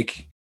to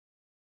take.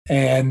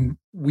 And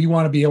we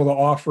want to be able to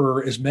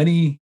offer as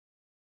many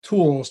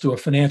tools to a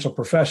financial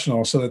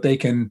professional so that they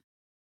can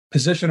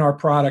position our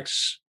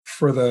products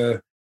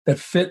that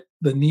fit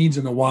the needs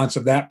and the wants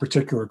of that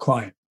particular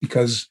client.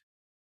 Because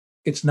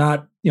it's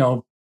not,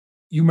 you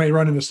may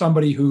run into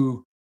somebody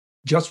who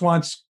just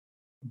wants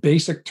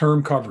basic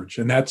term coverage,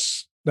 and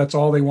that's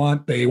all they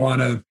want. They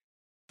want to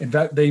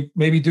invest. They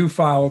maybe do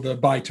follow the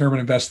buy term and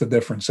invest the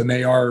difference, and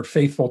they are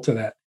faithful to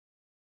that.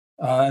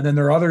 And then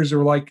there are others who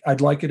are like,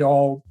 I'd like it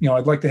all.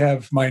 I'd like to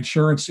have my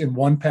insurance in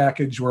one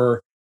package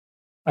where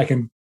I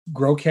can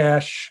grow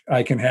cash,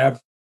 I can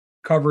have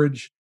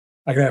coverage,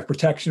 I can have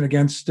protection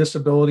against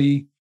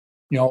disability,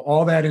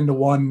 all that into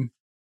one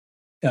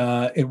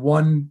in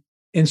one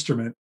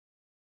instrument.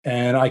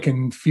 And I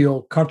can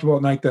feel comfortable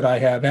at night that I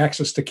have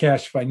access to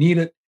cash if I need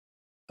it.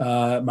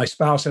 My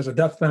spouse has a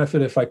death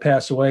benefit if I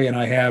pass away, and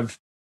I have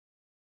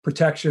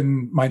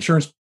protection. My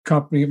insurance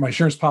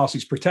policy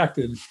is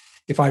protected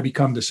if I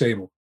become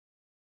disabled.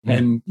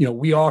 And,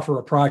 we offer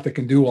a product that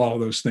can do all of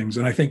those things.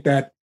 And I think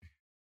that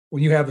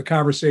when you have the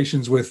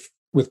conversations with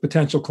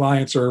potential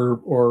clients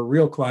or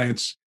real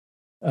clients,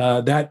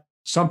 that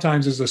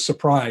sometimes is a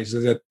surprise,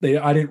 that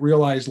I didn't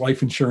realize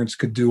life insurance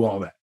could do all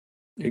that.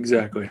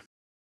 Exactly.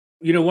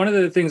 One of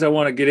the things I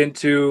want to get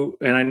into,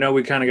 and I know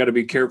we kind of got to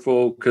be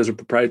careful because of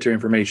proprietary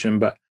information,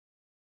 but,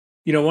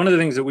 one of the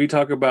things that we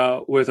talk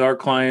about with our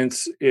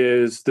clients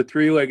is the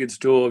three-legged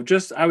stool of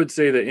just, I would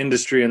say, the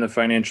industry and the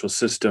financial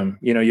system.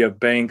 You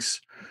have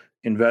banks,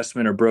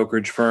 investment or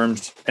brokerage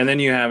firms, and then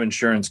you have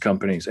insurance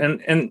companies,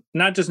 and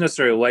not just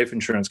necessarily life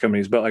insurance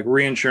companies, but like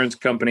reinsurance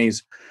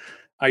companies.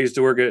 I used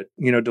to work at,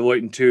 Deloitte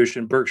and Touche,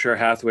 and Berkshire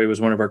Hathaway was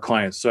one of our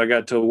clients. So I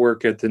got to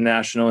work at the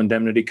National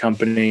Indemnity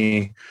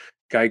Company,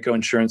 Geico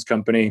Insurance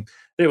Company.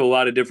 They have a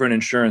lot of different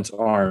insurance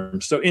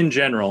arms. So in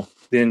general,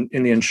 in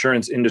the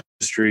insurance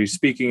industry,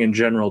 speaking in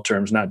general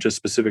terms, not just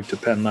specific to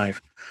Penn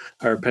Life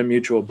or Penn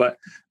Mutual, but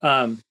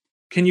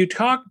can you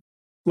talk,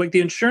 like,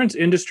 the insurance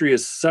industry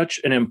is such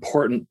an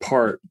important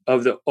part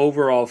of the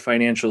overall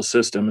financial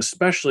system,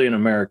 especially in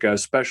America,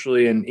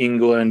 especially in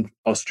England,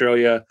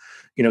 Australia,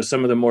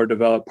 some of the more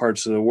developed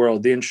parts of the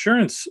world. The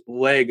insurance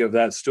leg of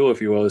that stool,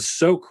 if you will, is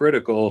so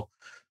critical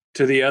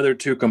to the other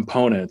two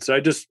components. I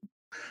just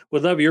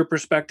would love your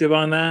perspective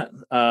on that,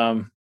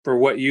 for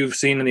what you've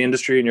seen in the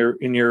industry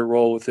in your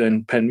role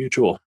within Penn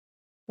Mutual.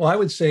 Well, I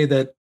would say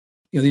that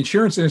the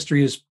insurance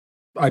industry is,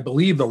 I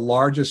believe, the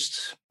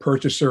largest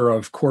purchaser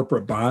of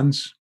corporate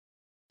bonds.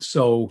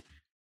 So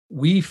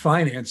we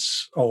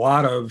finance a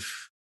lot of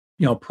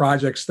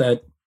projects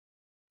that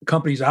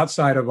companies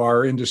outside of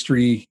our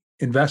industry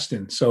invest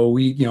in. So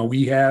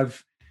we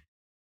have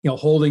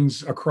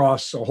holdings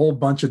across a whole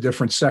bunch of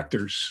different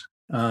sectors.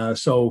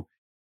 So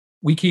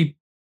we keep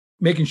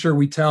making sure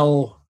we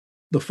tell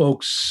the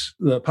folks,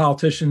 the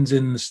politicians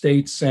in the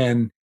states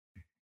and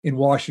in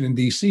Washington,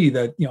 D.C.,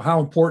 that how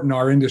important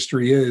our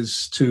industry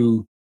is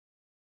to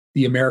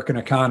the American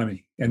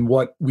economy and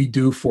what we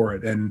do for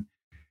it, and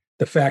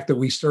the fact that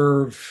we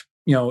serve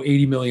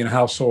 80 million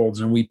households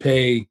and we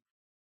pay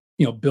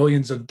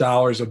billions of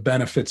dollars of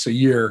benefits a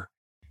year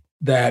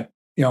that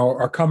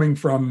are coming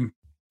from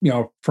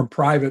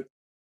private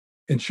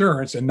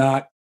insurance and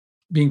not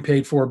being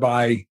paid for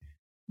by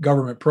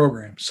government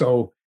programs.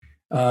 So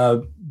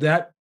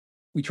that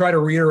we try to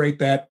reiterate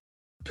that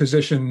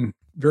position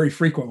very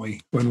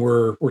frequently when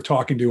we're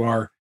talking to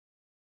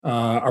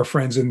our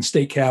friends in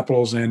state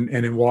capitals and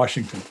in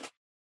Washington.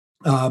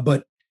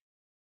 But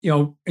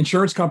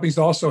insurance companies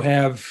also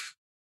have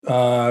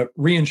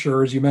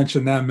reinsurers. You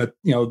mentioned them. That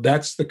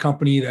that's the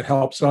company that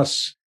helps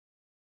us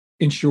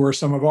insure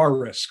some of our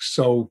risks.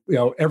 So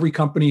every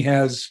company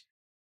has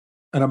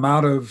an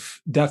amount of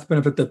death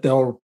benefit that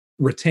they'll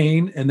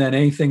retain, and then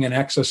anything in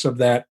excess of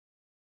that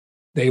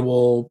they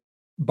will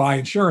buy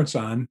insurance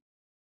on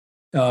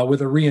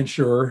with a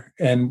reinsurer,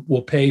 and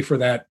will pay for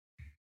that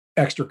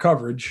extra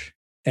coverage.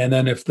 And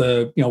then if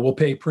we'll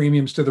pay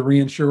premiums to the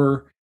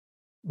reinsurer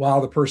while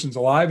the person's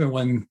alive, and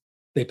when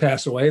they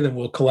pass away, then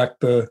we'll collect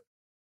the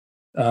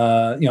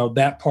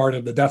that part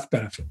of the death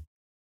benefit.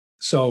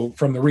 So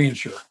from the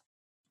reinsurer.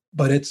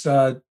 But it's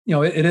it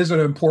is an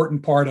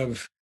important part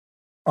of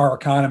our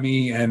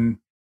economy, and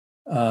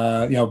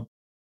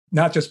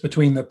not just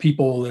between the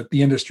people that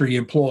the industry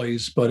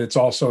employs, but it's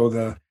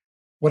also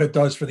what it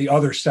does for the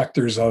other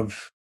sectors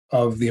of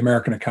the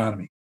American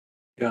economy.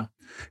 Yeah,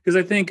 because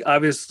I think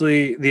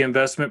obviously the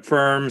investment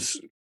firms,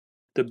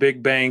 the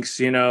big banks,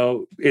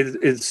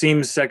 it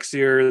seems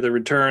sexier, the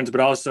returns, but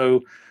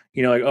also,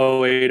 like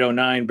 08,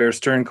 09, Bear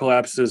Stearns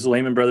collapses,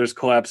 Lehman Brothers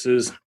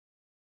collapses,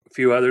 a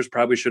few others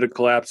probably should have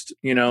collapsed,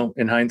 in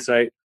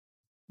hindsight.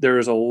 there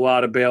was a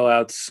lot of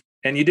bailouts,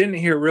 and you didn't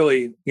hear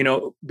really,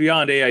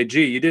 beyond AIG,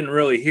 you didn't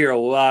really hear a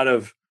lot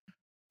of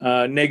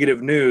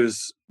negative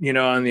news,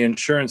 on the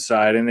insurance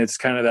side. And it's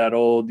kind of that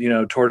old,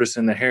 tortoise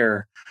and the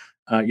hare.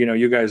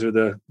 You guys are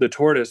the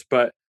tortoise,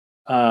 but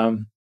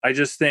I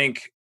just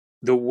think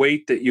the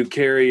weight that you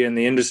carry in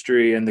the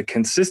industry and the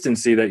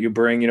consistency that you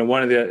bring,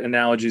 one of the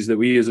analogies that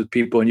we use with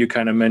people, and you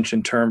kind of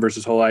mentioned term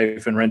versus whole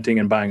life and renting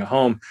and buying a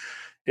home,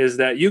 is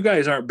that you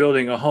guys aren't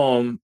building a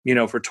home,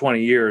 for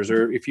 20 years,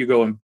 or if you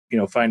go and,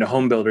 find a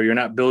home builder, you're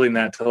not building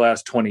that to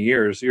last 20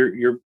 years.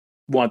 You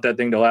want that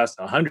thing to last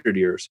 100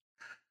 years.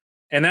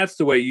 And that's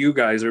the way you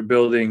guys are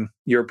building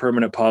your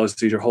permanent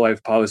policies, your whole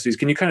life policies.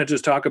 Can you kind of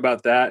just talk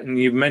about that? And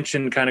you've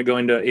mentioned kind of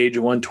going to age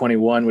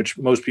 121, which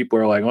most people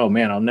are like, oh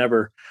man, I'll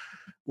never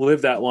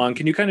live that long.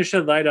 Can you kind of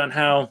shed light on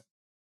how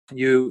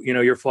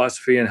your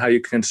philosophy and how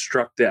you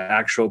construct the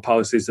actual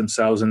policies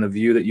themselves and the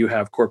view that you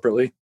have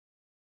corporately?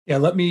 Yeah,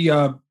 let me,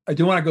 I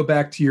do want to go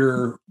back to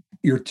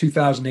your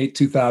 2008,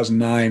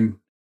 2009.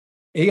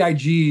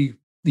 AIG,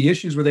 the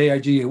issues with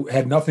AIG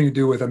had nothing to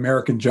do with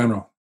American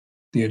General,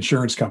 the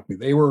insurance company.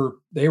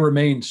 They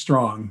remained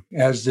strong,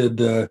 as did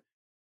the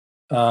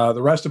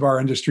rest of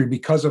our industry,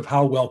 because of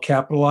how well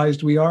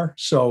capitalized we are.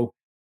 So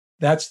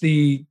that's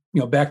the,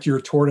 back to your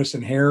tortoise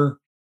and hare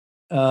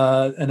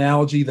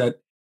analogy,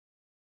 that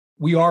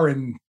we are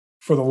in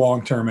for the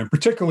long term, and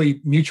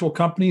particularly mutual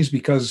companies,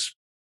 because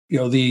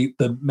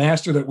the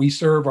master that we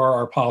serve are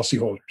our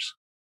policyholders.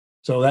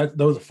 So that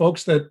those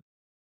folks that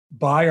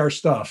buy our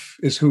stuff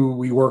is who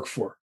we work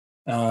for.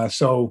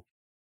 So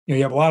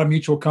you have a lot of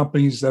mutual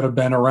companies that have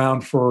been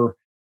around for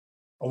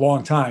a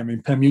long time.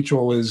 And Penn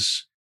Mutual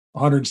is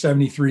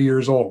 173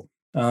 years old.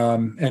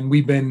 And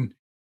we've been,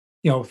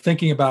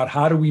 thinking about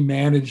how do we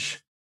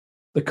manage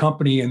the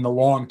company in the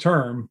long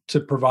term to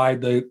provide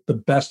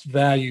the best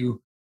value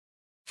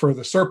for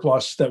the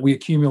surplus that we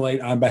accumulate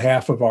on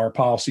behalf of our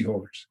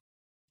policyholders.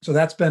 So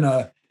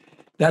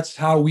that's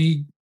how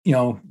we,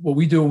 what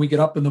we do when we get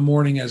up in the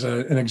morning as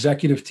an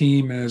executive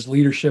team and as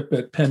leadership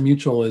at Penn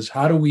Mutual is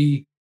what are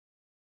we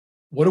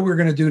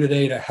going to do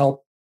today to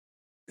help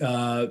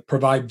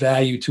provide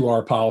value to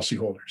our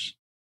policyholders?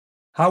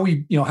 How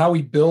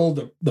we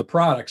build the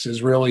products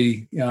is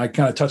really, I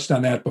kind of touched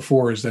on that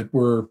before, is that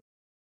we're,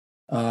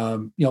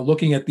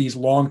 looking at these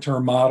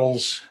long-term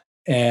models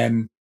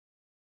and,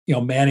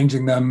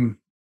 managing them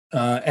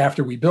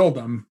after we build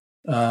them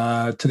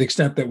to the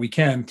extent that we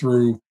can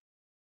through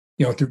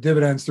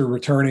dividends, through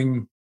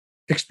returning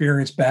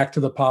experience back to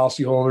the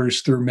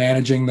policyholders, through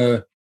managing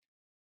the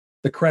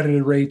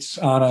credited rates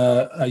on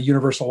a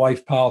universal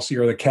life policy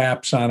or the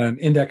caps on an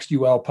indexed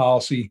UL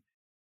policy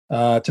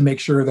to make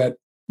sure that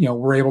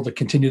we're able to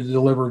continue to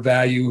deliver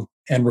value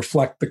and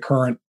reflect the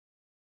current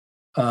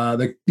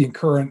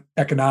current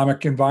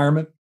economic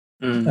environment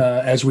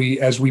as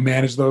we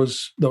manage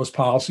those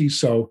policies.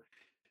 So,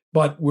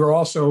 but we're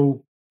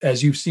also,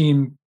 as you've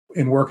seen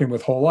in working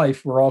with whole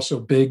life, we're also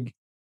big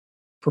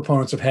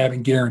proponents of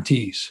having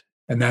guarantees,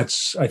 and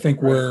that's, I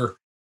think, where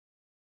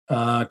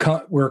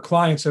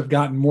clients have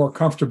gotten more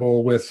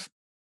comfortable with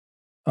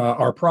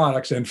our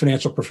products, and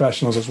financial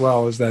professionals as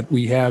well, is that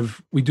we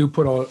do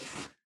put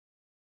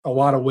a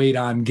lot of weight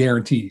on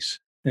guarantees.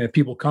 And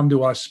people come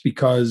to us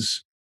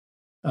because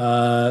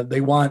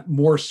they want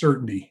more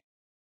certainty,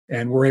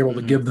 and we're able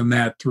to give them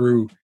that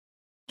through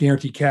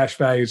guaranteed cash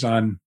values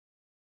on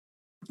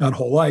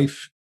whole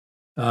life,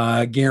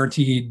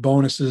 guaranteed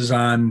bonuses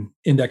on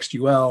indexed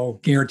UL,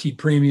 guaranteed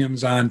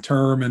premiums on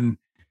term and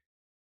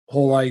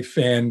whole life,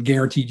 and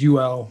guaranteed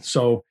UL.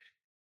 So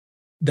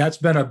that's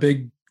been a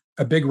big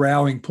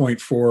rallying point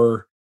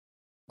for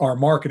our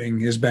marketing,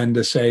 has been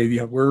to say,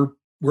 we're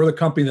the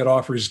company that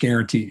offers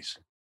guarantees.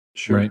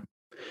 Sure. Right.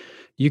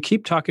 You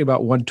keep talking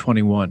about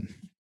 121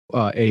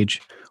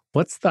 age.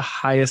 What's the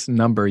highest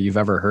number you've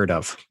ever heard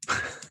of?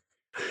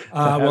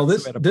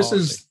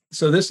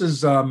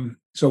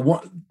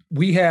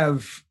 We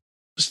have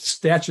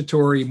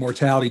statutory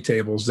mortality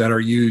tables that are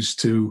used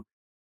to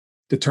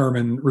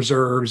determine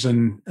reserves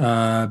and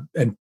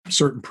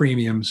certain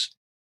premiums.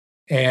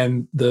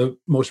 And the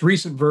most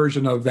recent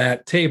version of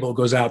that table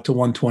goes out to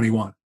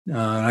 121.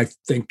 I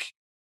think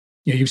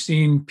you've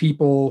seen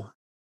people,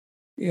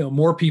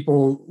 more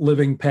people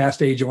living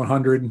past age of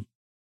 100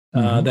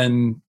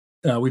 than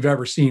we've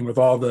ever seen, with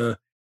all the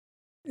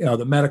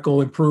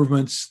medical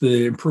improvements,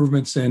 the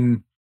improvements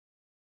in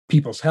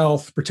people's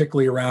health,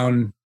 particularly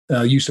around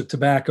use of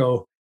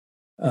tobacco.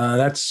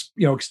 That's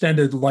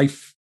extended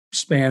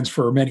lifespans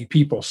for many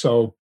people.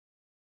 So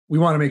we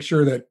want to make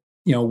sure that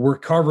we're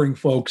covering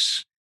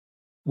folks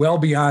well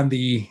beyond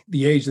the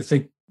age that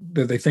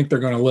they think they're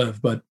going to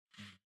live. But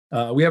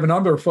we have a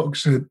number of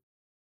folks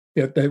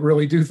that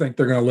really do think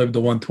they're going to live to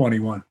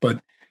 121. But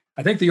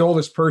I think the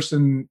oldest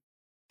person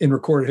in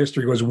recorded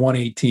history was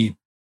 118.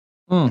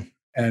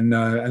 And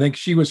I think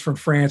she was from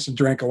France and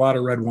drank a lot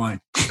of red wine.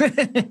 So,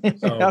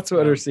 that's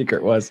what her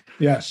secret was.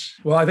 Yes.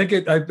 Well, I think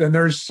and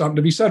there's something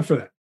to be said for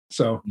that.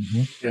 So,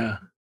 yeah,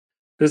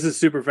 this is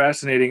super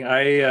fascinating.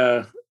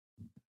 Is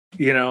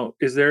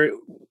there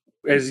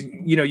as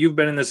you know, you've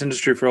been in this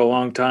industry for a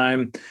long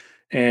time,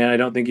 and I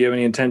don't think you have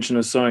any intention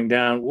of slowing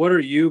down. What are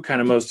you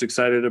kind of most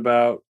excited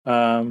about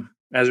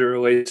as it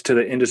relates to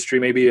the industry,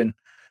 maybe in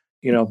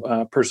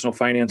personal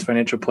finance,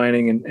 financial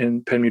planning,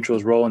 and Penn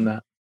Mutual's role in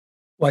that?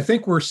 Well, I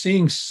think we're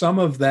seeing some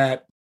of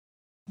that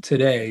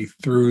today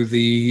through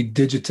the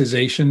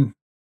digitization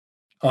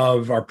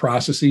of our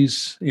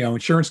processes.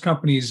 Insurance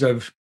companies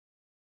have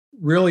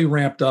really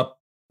ramped up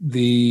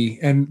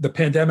and the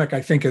pandemic,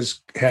 I think,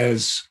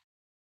 has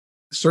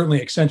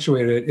certainly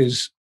accentuated it,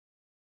 is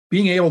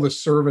being able to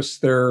service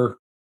their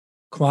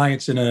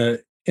clients in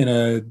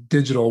a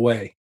digital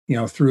way,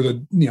 through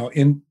the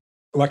in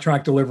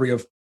electronic delivery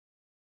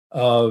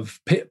of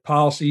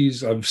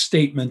policies, of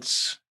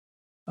statements.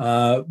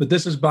 But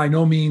this is by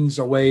no means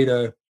a way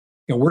to,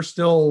 we're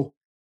still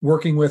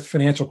working with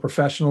financial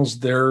professionals.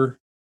 They're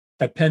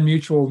at Penn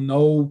Mutual,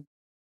 no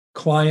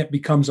client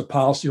becomes a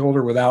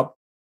policyholder without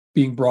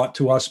being brought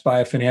to us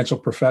by a financial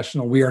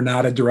professional. We are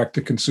not a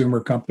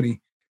direct-to-consumer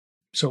company.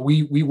 So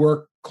we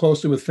work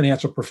closely with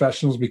financial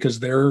professionals because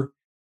they're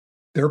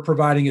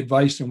providing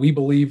advice, and we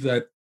believe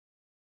that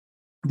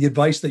the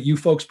advice that you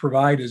folks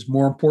provide is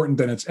more important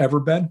than it's ever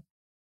been.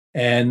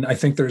 And I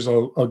think there's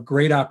a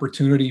great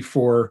opportunity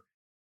for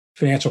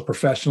financial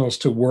professionals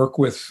to work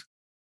with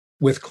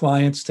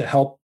clients to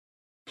help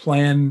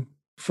plan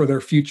for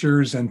their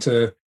futures and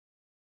to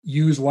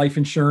use life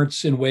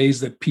insurance in ways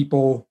that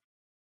people,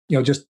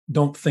 just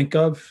don't think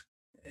of.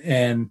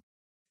 And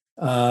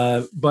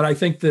but I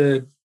think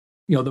the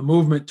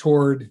movement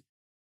toward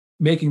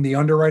making the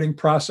underwriting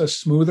process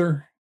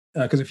smoother,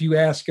 because if you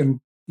ask, and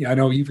I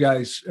know you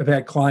guys have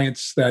had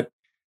clients that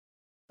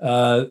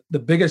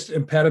the biggest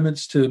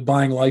impediments to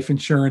buying life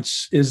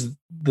insurance is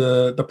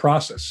the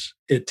process.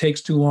 It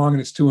takes too long and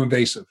it's too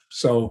invasive.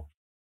 So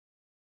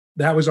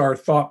that was our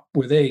thought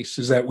with ACE,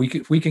 is that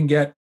if we can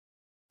get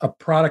a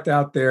product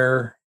out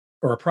there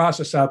or a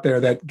process out there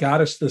that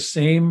got us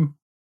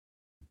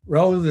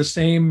relatively the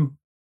same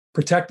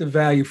protective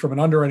value from an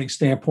underwriting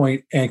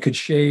standpoint and could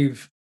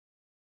shave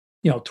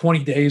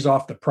 20 days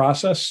off the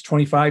process,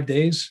 25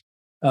 days,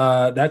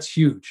 that's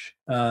huge.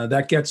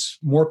 That gets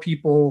more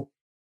people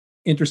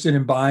interested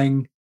in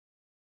buying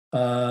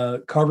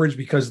coverage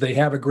because they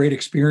have a great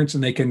experience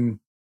and they can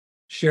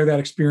share that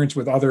experience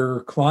with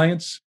other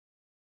clients.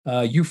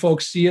 You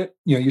folks see it,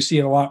 you see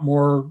it a lot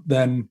more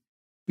than,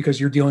 because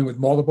you're dealing with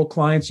multiple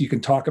clients. You can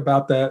talk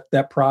about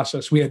that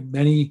process. We had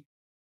many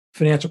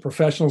financial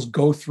professionals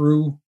go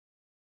through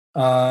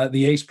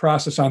the ACE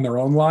process on their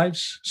own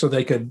lives, so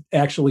they could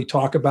actually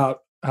talk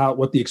about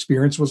what the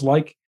experience was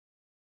like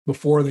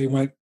before they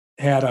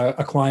had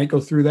a client go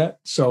through that.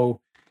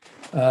 So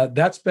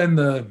that's been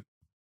the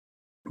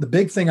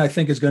big thing, I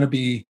think, is going to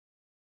be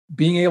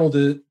being able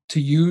to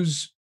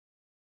use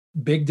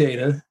big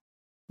data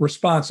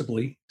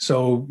responsibly.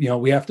 So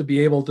we have to be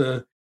able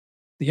to,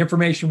 the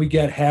information we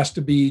get has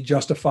to be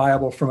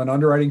justifiable from an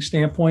underwriting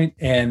standpoint,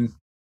 and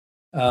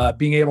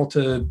being able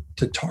to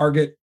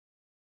target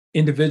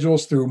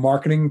individuals through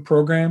marketing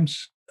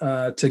programs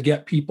to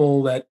get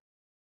people that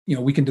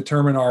we can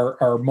determine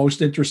are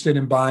most interested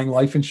in buying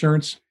life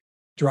insurance,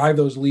 drive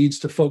those leads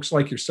to folks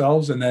like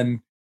yourselves, and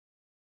then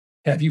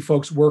have you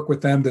folks work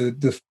with them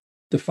to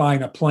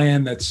define a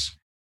plan that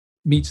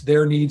meets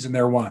their needs and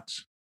their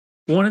wants.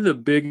 One of the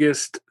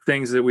biggest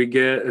things that we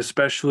get,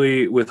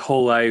 especially with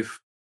whole life,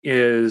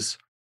 is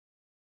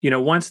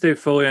once they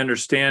fully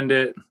understand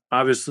it,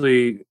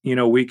 obviously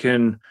we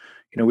can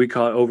we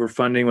call it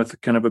overfunding with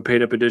kind of a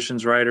paid up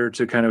additions rider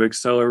to kind of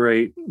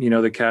accelerate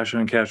the cash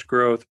on cash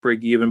growth,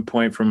 break even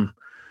point from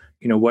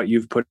what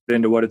you've put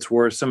into what it's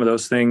worth. Some of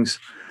those things,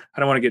 I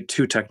don't want to get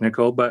too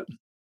technical, but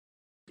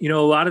a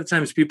lot of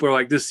times people are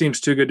like, this seems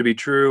too good to be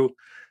true,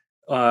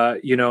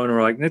 and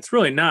we're like, it's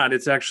really not.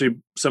 It's actually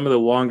some of the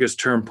longest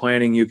term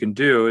planning you can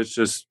do. It's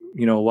just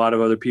a lot of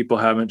other people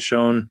haven't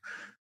shown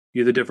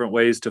you the different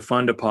ways to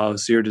fund a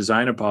policy or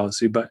design a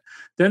policy. But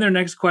then their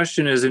next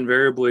question is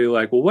invariably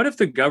like, well, what if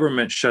the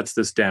government shuts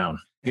this down?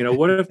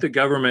 What if the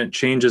government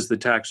changes the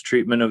tax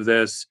treatment of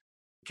this?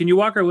 Can you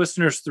walk our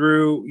listeners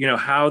through,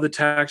 how the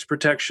tax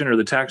protection or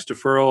the tax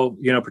deferral,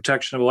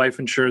 protection of a life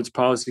insurance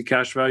policy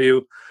cash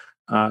value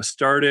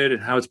started,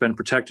 and how it's been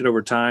protected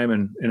over time,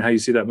 and how you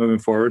see that moving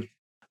forward?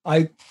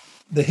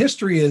 The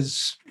history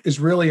is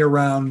really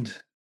around,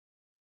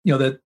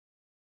 that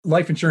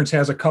life insurance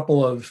has a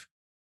couple of,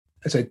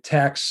 I say,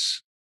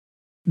 tax,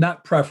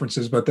 not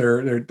preferences, but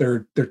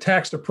they're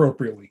taxed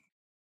appropriately.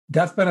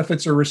 Death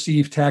benefits are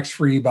received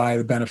tax-free by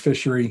the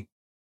beneficiary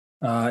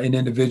in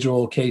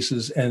individual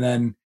cases, and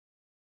then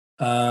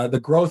the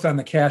growth on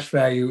the cash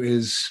value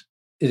is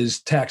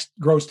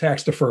gross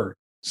tax deferred.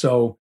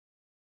 So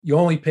you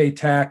only pay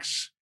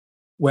tax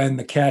when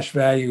the cash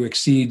value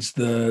exceeds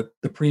the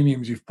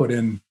premiums you've put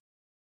in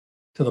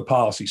to the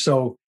policy.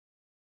 So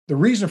the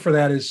reason for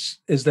that is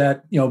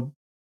that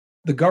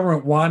the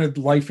government wanted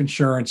life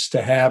insurance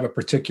to have a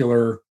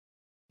particular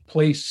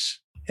place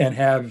and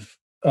have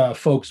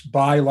folks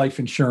buy life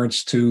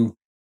insurance to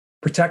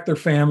protect their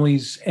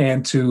families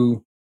and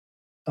to,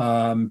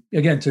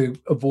 again, to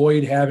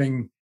avoid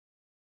having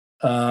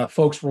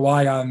folks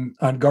rely on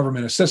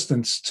government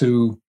assistance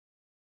to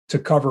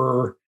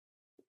cover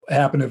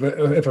happen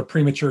if a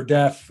premature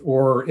death,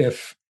 or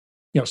if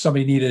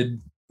somebody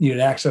needed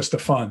access to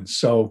funds.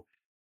 So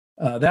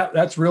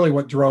that's really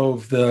what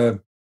drove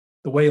the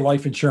way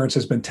life insurance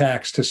has been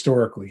taxed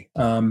historically.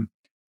 And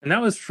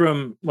that was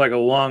from like a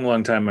long,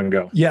 long time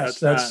ago.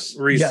 Yes, that's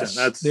not recent. Yes,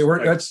 That's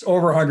that's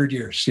over 100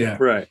 years. Yeah,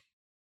 right.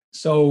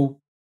 So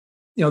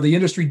the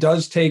industry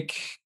does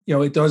take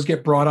it does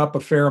get brought up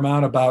a fair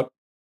amount about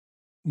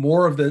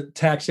more of the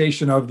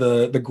taxation of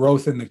the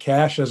growth in the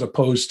cash as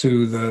opposed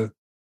to the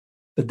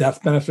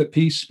death benefit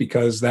piece,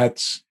 because I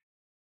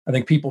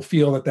think people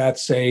feel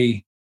that's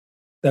a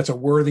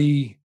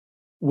worthy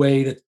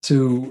way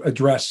to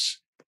address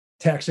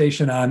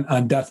taxation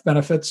on death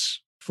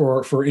benefits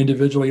for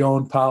individually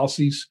owned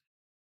policies.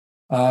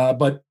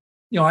 But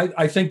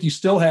I think you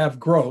still have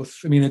growth.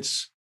 I mean,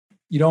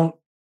 you don't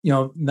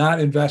not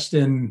invest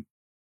in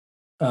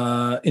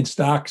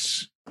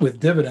stocks with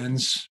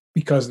dividends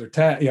because they're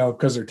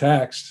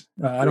taxed.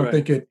 I don't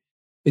think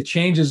it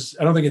changes.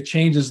 I don't think it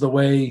changes the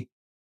way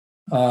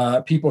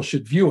people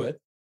should view it.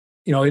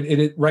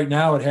 It right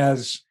now it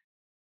has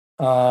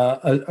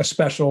a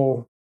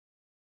special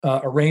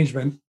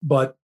arrangement,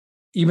 but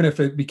even if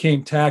it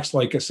became taxed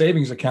like a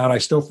savings account, I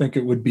still think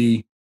it would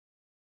be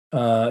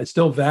it's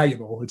still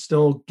valuable. It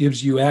still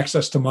gives you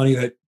access to money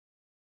that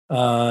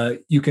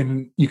you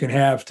can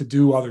have to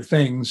do other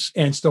things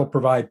and still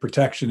provide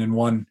protection in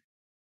one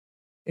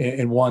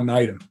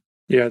item.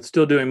 Yeah, it's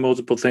still doing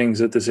multiple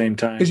things at the same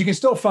time. Because you can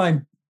still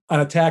find on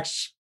a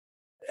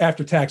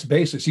after tax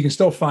basis, you can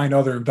still find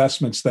other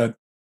investments that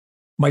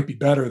might be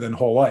better than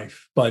whole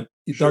life, but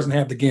it doesn't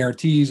have the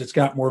guarantees. It's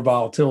got more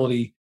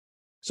volatility.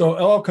 So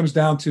it all comes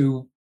down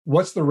to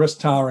what's the risk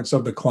tolerance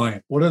of the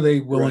client? What are they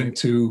willing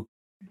to,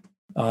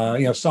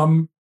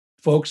 some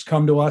folks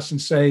come to us and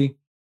say,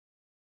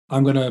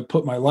 I'm going to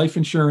put my life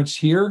insurance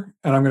here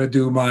and I'm going to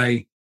do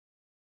my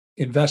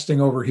investing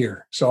over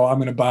here. So I'm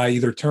going to buy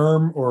either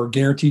term or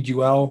guaranteed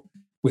UL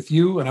with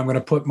you, and I'm going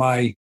to put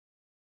my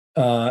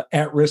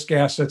at-risk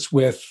assets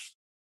with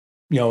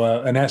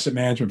an asset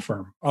management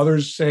firm.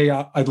 Others say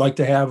I'd like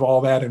to have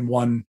all that in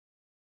one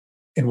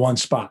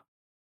spot.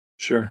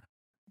 Sure.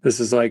 This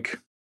is like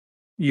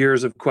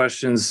years of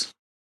questions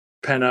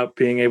pent up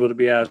being able to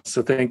be asked.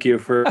 So thank you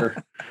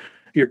for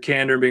your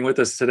candor and being with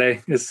us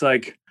today. It's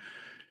like,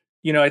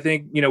 I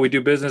think, we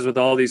do business with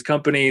all these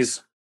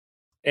companies,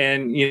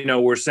 and,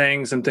 we're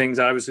saying some things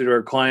obviously to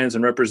our clients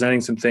and representing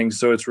some things.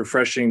 So it's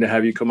refreshing to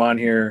have you come on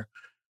here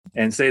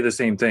and say the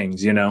same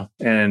things,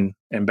 and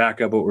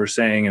back up what we're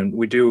saying. And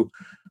we do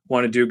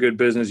want to do good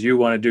business. You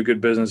want to do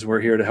good business.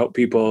 We're here to help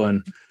people.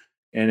 And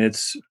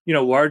it's,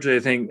 largely, I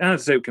think, not to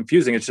say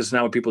confusing, it's just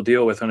not what people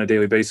deal with on a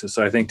daily basis.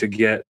 So I think to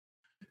get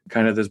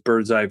kind of this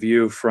bird's eye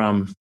view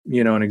from,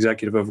 an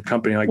executive of a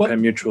company like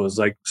Penn Mutual is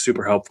like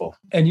super helpful.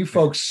 And you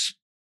folks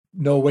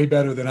know way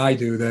better than I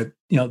do that,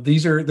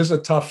 this is a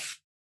tough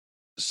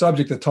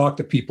subject to talk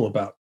to people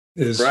about,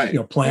 is,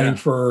 planning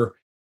for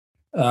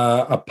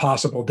a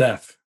possible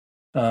death.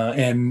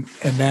 And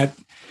that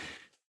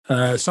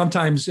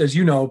sometimes, as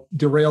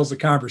derails the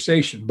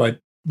conversation, but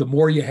the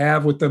more you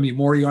have with them, the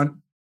more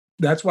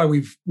that's why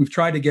we've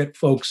tried to get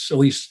folks, at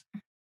least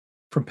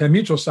from Penn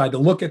Mutual side, to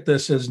look at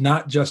this as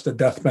not just a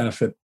death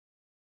benefit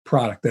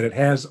product, that it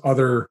has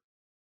other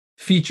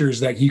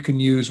features that you can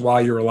use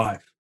while you're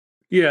alive.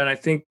 Yeah. And I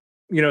think,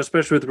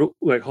 especially with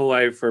like whole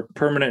life or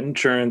permanent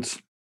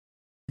insurance,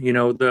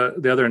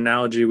 the other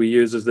analogy we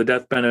use is the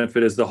death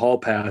benefit is the hall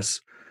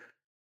pass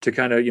to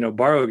kind of,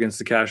 borrow against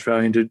the cash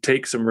value and to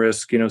take some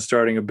risk,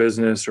 starting a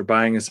business or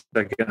buying a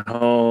second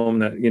home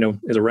that,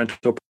 is a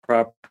rental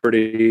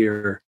property,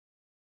 or,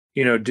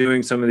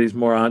 doing some of these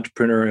more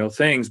entrepreneurial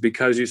things,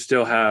 because you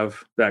still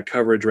have that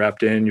coverage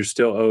wrapped in. You're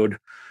still owed,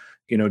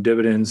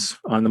 dividends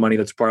on the money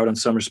that's borrowed in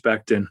some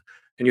respect. And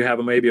you have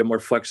maybe a more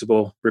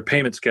flexible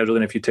repayment schedule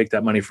than if you take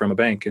that money from a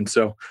bank. And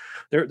so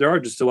there are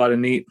just a lot of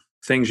neat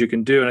things you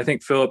can do. And I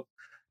think Philip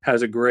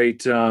has a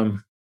great,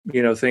 thing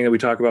that we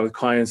talk about with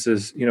clients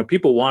is,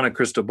 people want a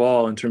crystal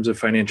ball in terms of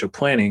financial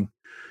planning.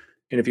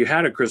 And if you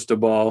had a crystal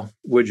ball,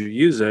 would you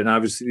use it? And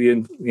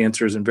obviously the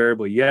answer is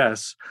invariably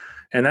yes.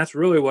 And that's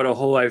really what a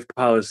whole life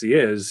policy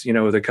is,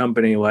 with a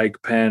company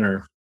like Penn,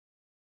 or,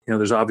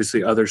 there's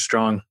obviously other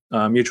strong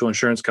mutual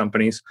insurance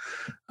companies.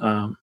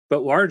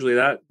 But largely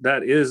that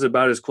is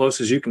about as close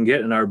as you can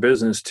get in our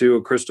business to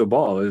a crystal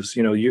ball. Is,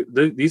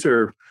 these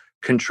are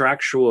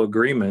contractual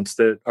agreements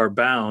that are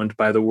bound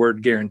by the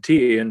word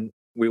guarantee. And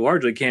we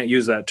largely can't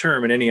use that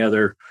term in any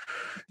other,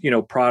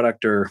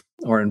 product or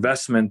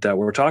investment that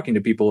we're talking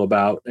to people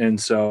about. And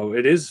so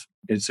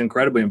it's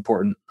incredibly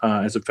important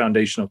as a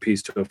foundational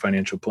piece to a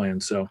financial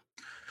plan. So,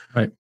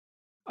 right.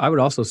 I would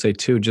also say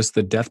too, just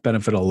the death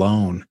benefit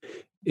alone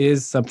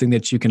is something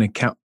that you can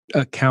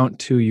account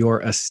to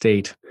your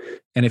estate.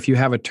 And if you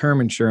have a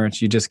term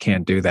insurance, you just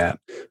can't do that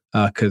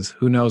because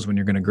who knows when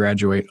you're going to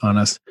graduate on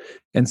us.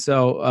 And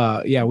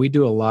so, we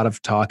do a lot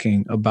of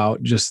talking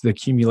about just the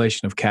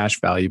accumulation of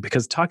cash value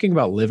because talking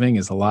about living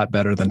is a lot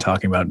better than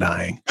talking about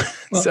dying.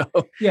 Well,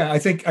 I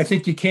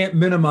think you can't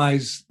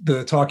minimize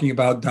the talking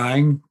about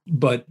dying,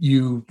 but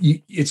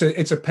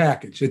it's a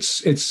package.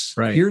 It's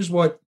right. Here's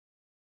what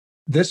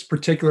this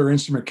particular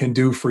instrument can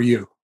do for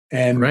you.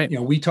 And right.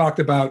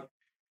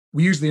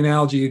 We use the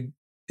analogy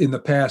in the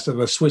past of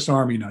a Swiss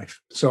Army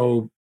knife.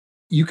 So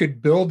you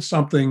could build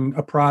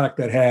a product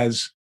that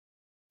has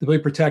the ability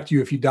to protect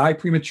you if you die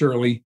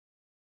prematurely,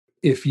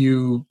 if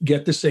you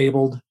get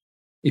disabled,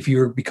 if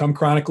you become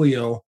chronically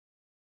ill,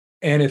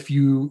 and if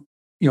you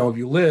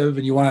live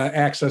and you want to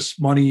access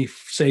money,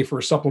 say for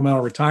a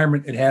supplemental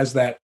retirement, it has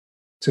that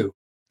too.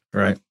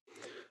 Right.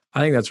 I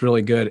think that's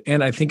really good.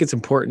 And I think it's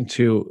important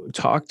to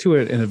talk to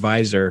an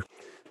advisor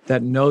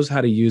that knows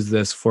how to use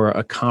this for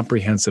a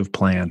comprehensive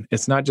plan.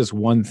 It's not just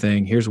one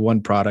thing. Here's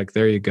one product.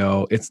 There you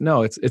go. It's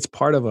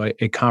part of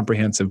a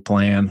comprehensive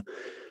plan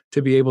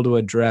to be able to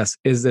address,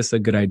 is this a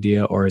good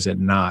idea or is it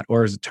not?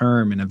 Or is a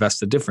term and invest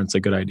the difference a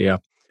good idea?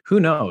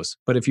 Who knows?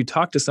 But if you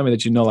talk to somebody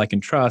that you know, like,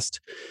 and trust,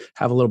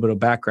 have a little bit of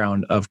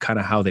background of kind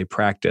of how they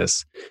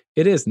practice,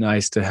 it is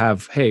nice to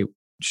have, hey,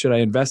 should I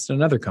invest in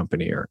another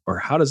company? Or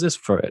how does this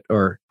fit?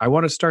 Or I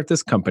want to start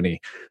this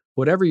company.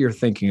 Whatever you're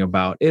thinking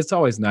about, it's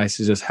always nice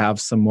to just have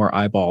some more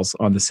eyeballs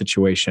on the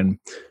situation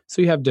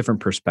so you have different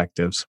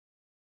perspectives.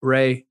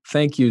 Ray,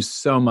 thank you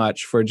so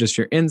much for just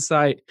your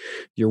insight,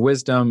 your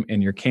wisdom,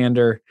 and your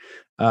candor.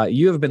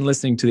 You have been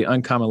listening to the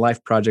Uncommon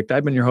Life Project.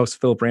 I've been your host,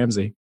 Philip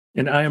Ramsey.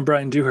 And I am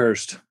Brian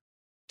Dewhurst.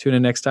 Tune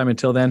in next time.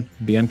 Until then,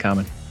 be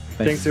uncommon.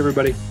 Thanks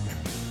everybody.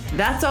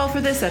 That's all for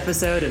this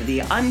episode of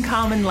the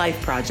Uncommon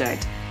Life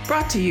Project,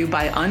 brought to you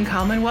by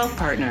Uncommon Wealth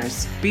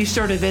Partners. Be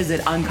sure to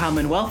visit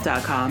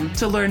uncommonwealth.com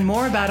to learn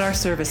more about our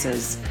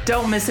services.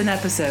 Don't miss an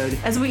episode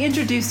as we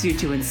introduce you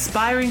to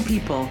inspiring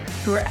people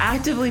who are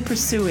actively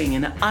pursuing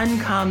an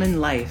uncommon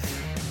life.